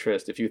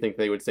 psychiatrist, if you think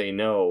they would say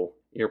no,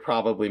 you're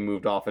probably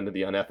moved off into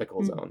the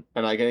unethical zone.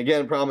 And I can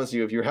again promise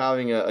you, if you're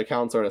having a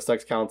counselor and a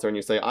sex counselor and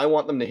you say, I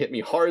want them to hit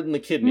me hard in the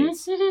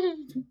kidneys,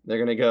 they're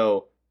going to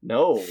go,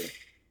 no,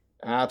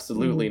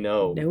 absolutely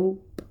no.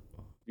 Nope.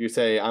 You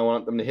say, I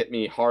want them to hit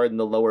me hard in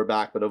the lower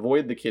back, but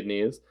avoid the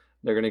kidneys.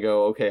 They're going to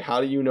go, okay,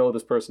 how do you know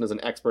this person is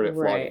an expert at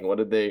flogging?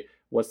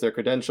 What's their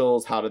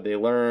credentials? How did they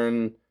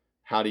learn?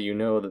 How do you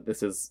know that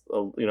this is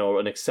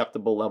an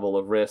acceptable level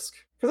of risk?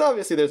 Because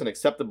obviously there's an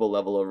acceptable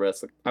level of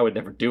risk. I would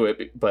never do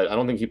it, but I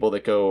don't think people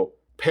that go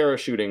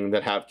parachuting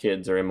that have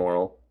kids are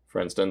immoral, for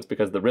instance,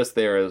 because the risk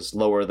there is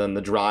lower than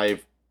the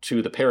drive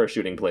to the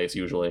parachuting place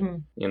usually.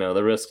 You know,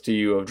 the risk to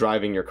you of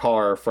driving your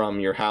car from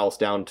your house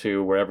down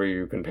to wherever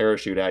you can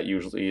parachute at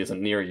usually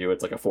isn't near you.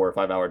 It's like a 4 or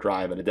 5 hour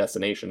drive at a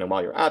destination, and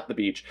while you're at the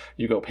beach,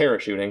 you go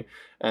parachuting,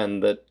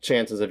 and the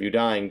chances of you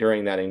dying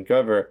during that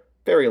endeavor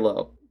very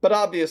low. But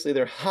obviously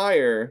they're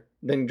higher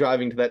than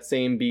driving to that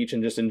same beach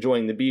and just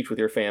enjoying the beach with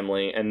your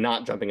family and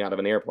not jumping out of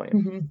an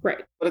airplane.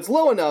 Right. But it's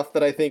low enough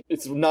that I think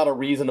it's not a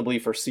reasonably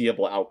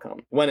foreseeable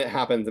outcome. When it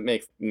happens, it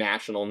makes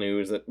national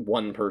news that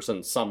one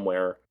person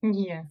somewhere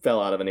fell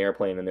out of an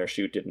airplane and their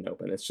chute didn't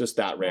open. It's just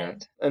that rare.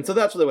 Right. And so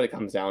that's really what it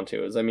comes down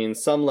to is, I mean,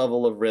 some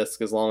level of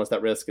risk, as long as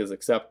that risk is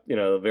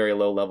a very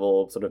low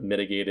level, sort of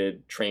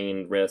mitigated,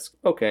 trained risk.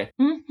 Okay.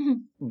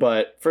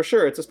 But for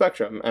sure, it's a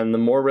spectrum. And the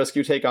more risk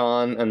you take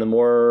on and the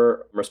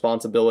more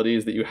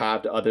responsibilities that you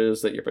have to others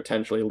that you're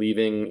potentially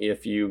leaving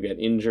if you get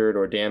injured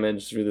or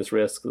damaged through this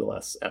risk, the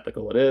less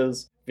ethical it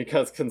is.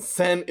 Because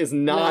consent is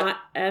not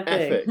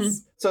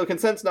ethics. So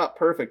consent's not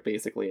perfect,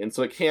 basically. And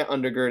so it can't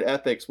undergird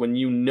ethics when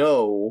you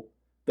know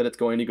that it's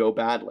going to go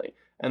badly.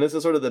 And this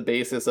is sort of the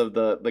basis of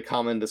the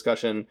common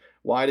discussion.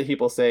 Why do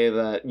people say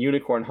that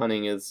unicorn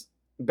hunting is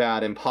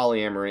bad in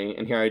polyamory?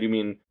 And here I do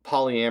mean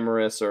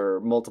polyamorous or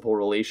multiple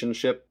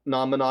relationship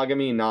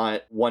non-monogamy,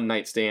 not one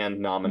night stand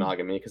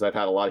non-monogamy, because I've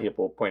had a lot of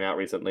people point out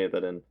recently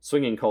that in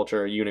swinging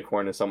culture, a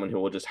unicorn is someone who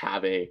will just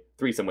have a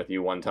threesome with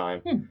you one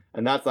time.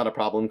 And that's not a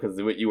problem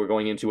because what you were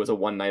going into was a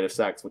one night of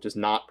sex, which is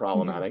not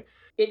problematic.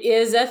 It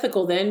is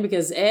ethical then,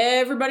 because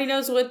everybody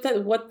knows what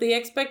the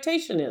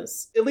expectation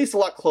is. At least a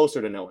lot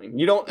closer to knowing.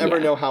 You don't ever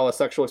know how a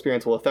sexual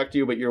experience will affect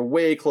you, but you're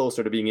way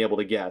closer to being able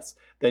to guess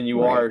than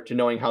you are to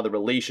knowing how the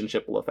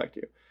relationship will affect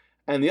you.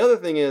 And the other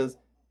thing is,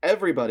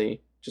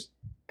 everybody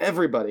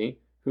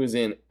who's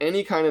in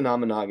any kind of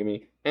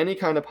non-monogamy, any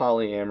kind of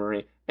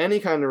polyamory, any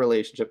kind of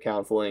relationship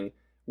counseling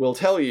will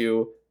tell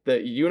you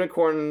that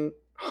unicorn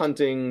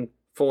hunting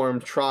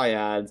formed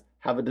triads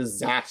have a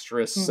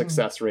disastrous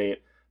success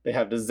rate. They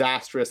have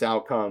disastrous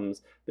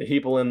outcomes. The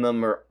people in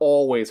them are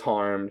always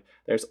harmed.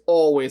 There's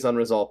always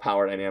unresolved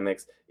power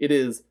dynamics. It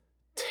is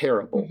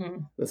terrible.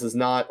 This is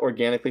not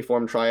organically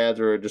formed triads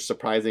or just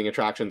surprising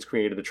attractions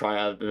created a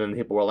triad and then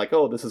people were like,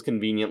 oh, this is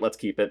convenient, let's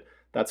keep it.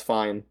 That's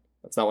fine.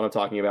 That's not what I'm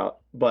talking about.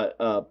 But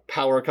a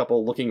power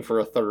couple looking for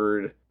a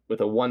third with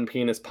a one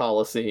penis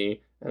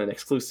policy and an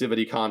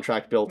exclusivity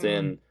contract built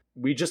in,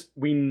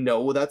 we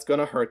know that's going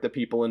to hurt the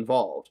people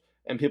involved.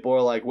 And people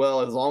are like,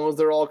 well, as long as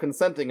they're all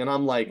consenting. And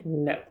I'm like,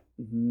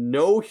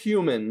 no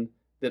human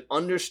that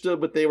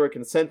understood what they were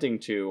consenting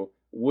to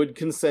would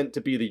consent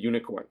to be the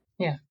unicorn.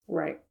 Yeah.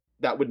 Right.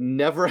 That would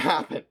never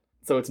happen.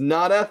 So it's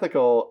not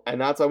ethical.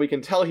 And that's why we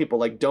can tell people,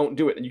 like, don't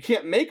do it. And you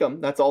can't make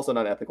them. That's also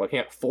not ethical. I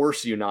can't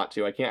force you not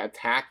to. I can't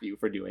attack you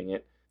for doing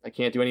it. I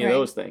can't do any of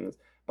those things.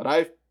 But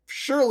I've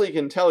surely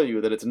can tell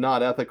you that it's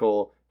not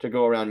ethical to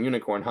go around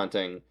unicorn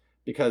hunting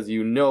because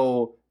you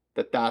know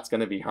that that's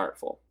going to be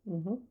harmful.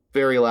 Mm-hmm.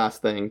 Very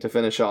last thing to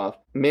finish off.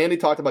 Mandy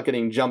talked about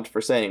getting jumped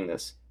for saying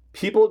this.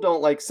 People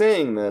don't like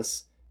saying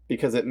this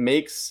because it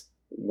makes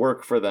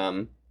work for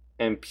them,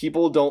 and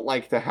people don't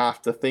like to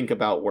have to think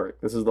about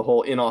work. This is the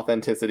whole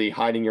inauthenticity,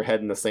 hiding your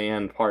head in the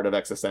sand part of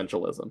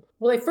existentialism.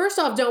 Well, they first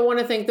off don't want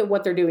to think that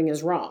what they're doing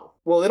is wrong.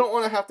 Well, they don't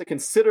want to have to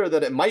consider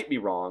that it might be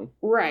wrong.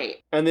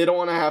 Right. And they don't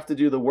want to have to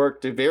do the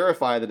work to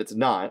verify that it's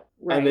not.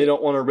 Right. And they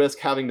don't want to risk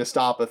having to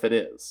stop if it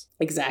is.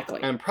 Exactly.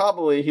 And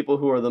probably people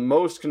who are the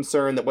most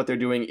concerned that what they're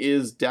doing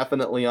is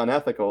definitely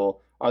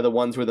unethical are the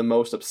ones who are the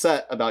most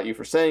upset about you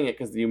for saying it,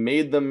 because you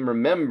made them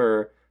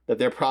remember that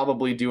they're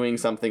probably doing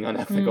something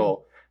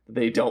unethical that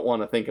they don't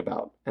want to think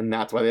about. And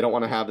that's why they don't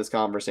want to have this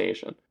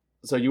conversation.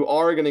 So you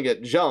are going to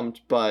get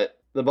jumped, but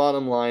the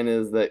bottom line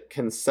is that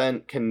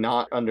consent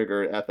cannot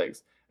undergird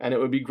ethics. And it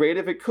would be great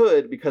if it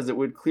could, because it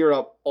would clear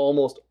up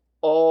almost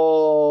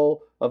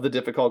all of the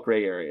difficult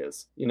gray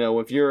areas. You know,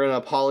 if you're in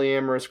a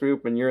polyamorous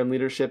group and you're in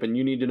leadership and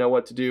you need to know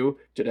what to do,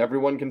 did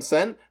everyone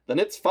consent? Then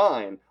it's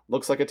fine.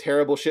 Looks like a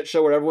terrible shit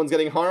show where everyone's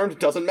getting harmed.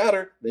 Doesn't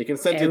matter. They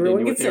consented. They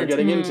knew what they were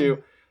getting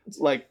into.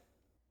 Like,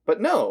 but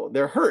no,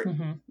 they're hurt.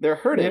 Mm-hmm. They're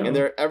hurting. And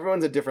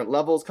everyone's at different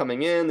levels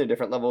coming in. They're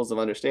different levels of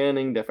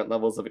understanding, different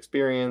levels of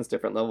experience,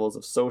 different levels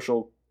of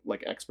social,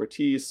 like,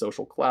 expertise,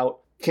 social clout.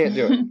 Can't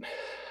do it.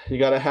 You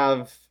got to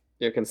have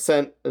your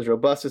consent as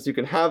robust as you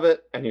can have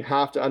it, and you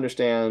have to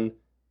understand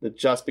that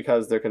just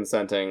because they're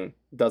consenting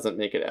doesn't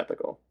make it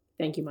ethical.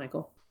 Thank you,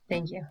 Michael.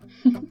 Thank you.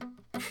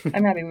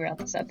 I'm happy we brought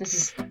this up.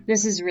 This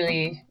is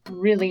really,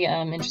 really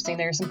interesting.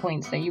 There are some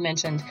points that you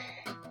mentioned.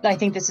 I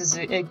think this is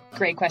a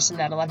great question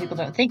that a lot of people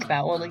don't think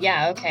about. Well,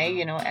 yeah, okay,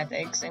 you know,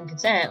 ethics and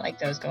consent, like,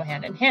 those go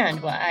hand in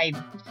hand.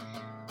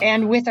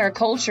 And with our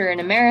culture in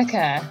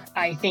America,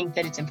 I think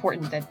that it's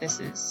important that this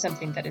is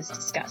something that is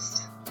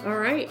discussed. All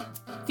right.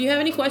 If you have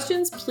any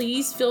questions,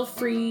 please feel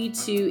free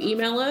to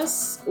email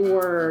us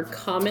or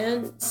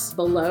comment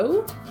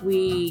below.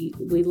 We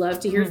love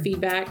to hear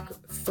feedback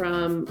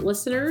from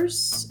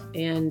listeners,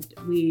 and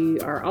we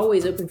are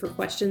always open for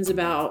questions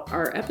about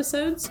our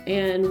episodes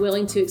and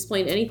willing to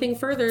explain anything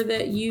further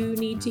that you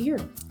need to hear.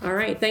 All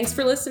right. Thanks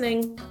for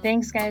listening.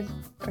 Thanks, guys.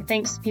 Or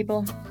thanks,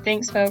 people.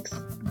 Thanks, folks.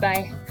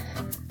 Bye.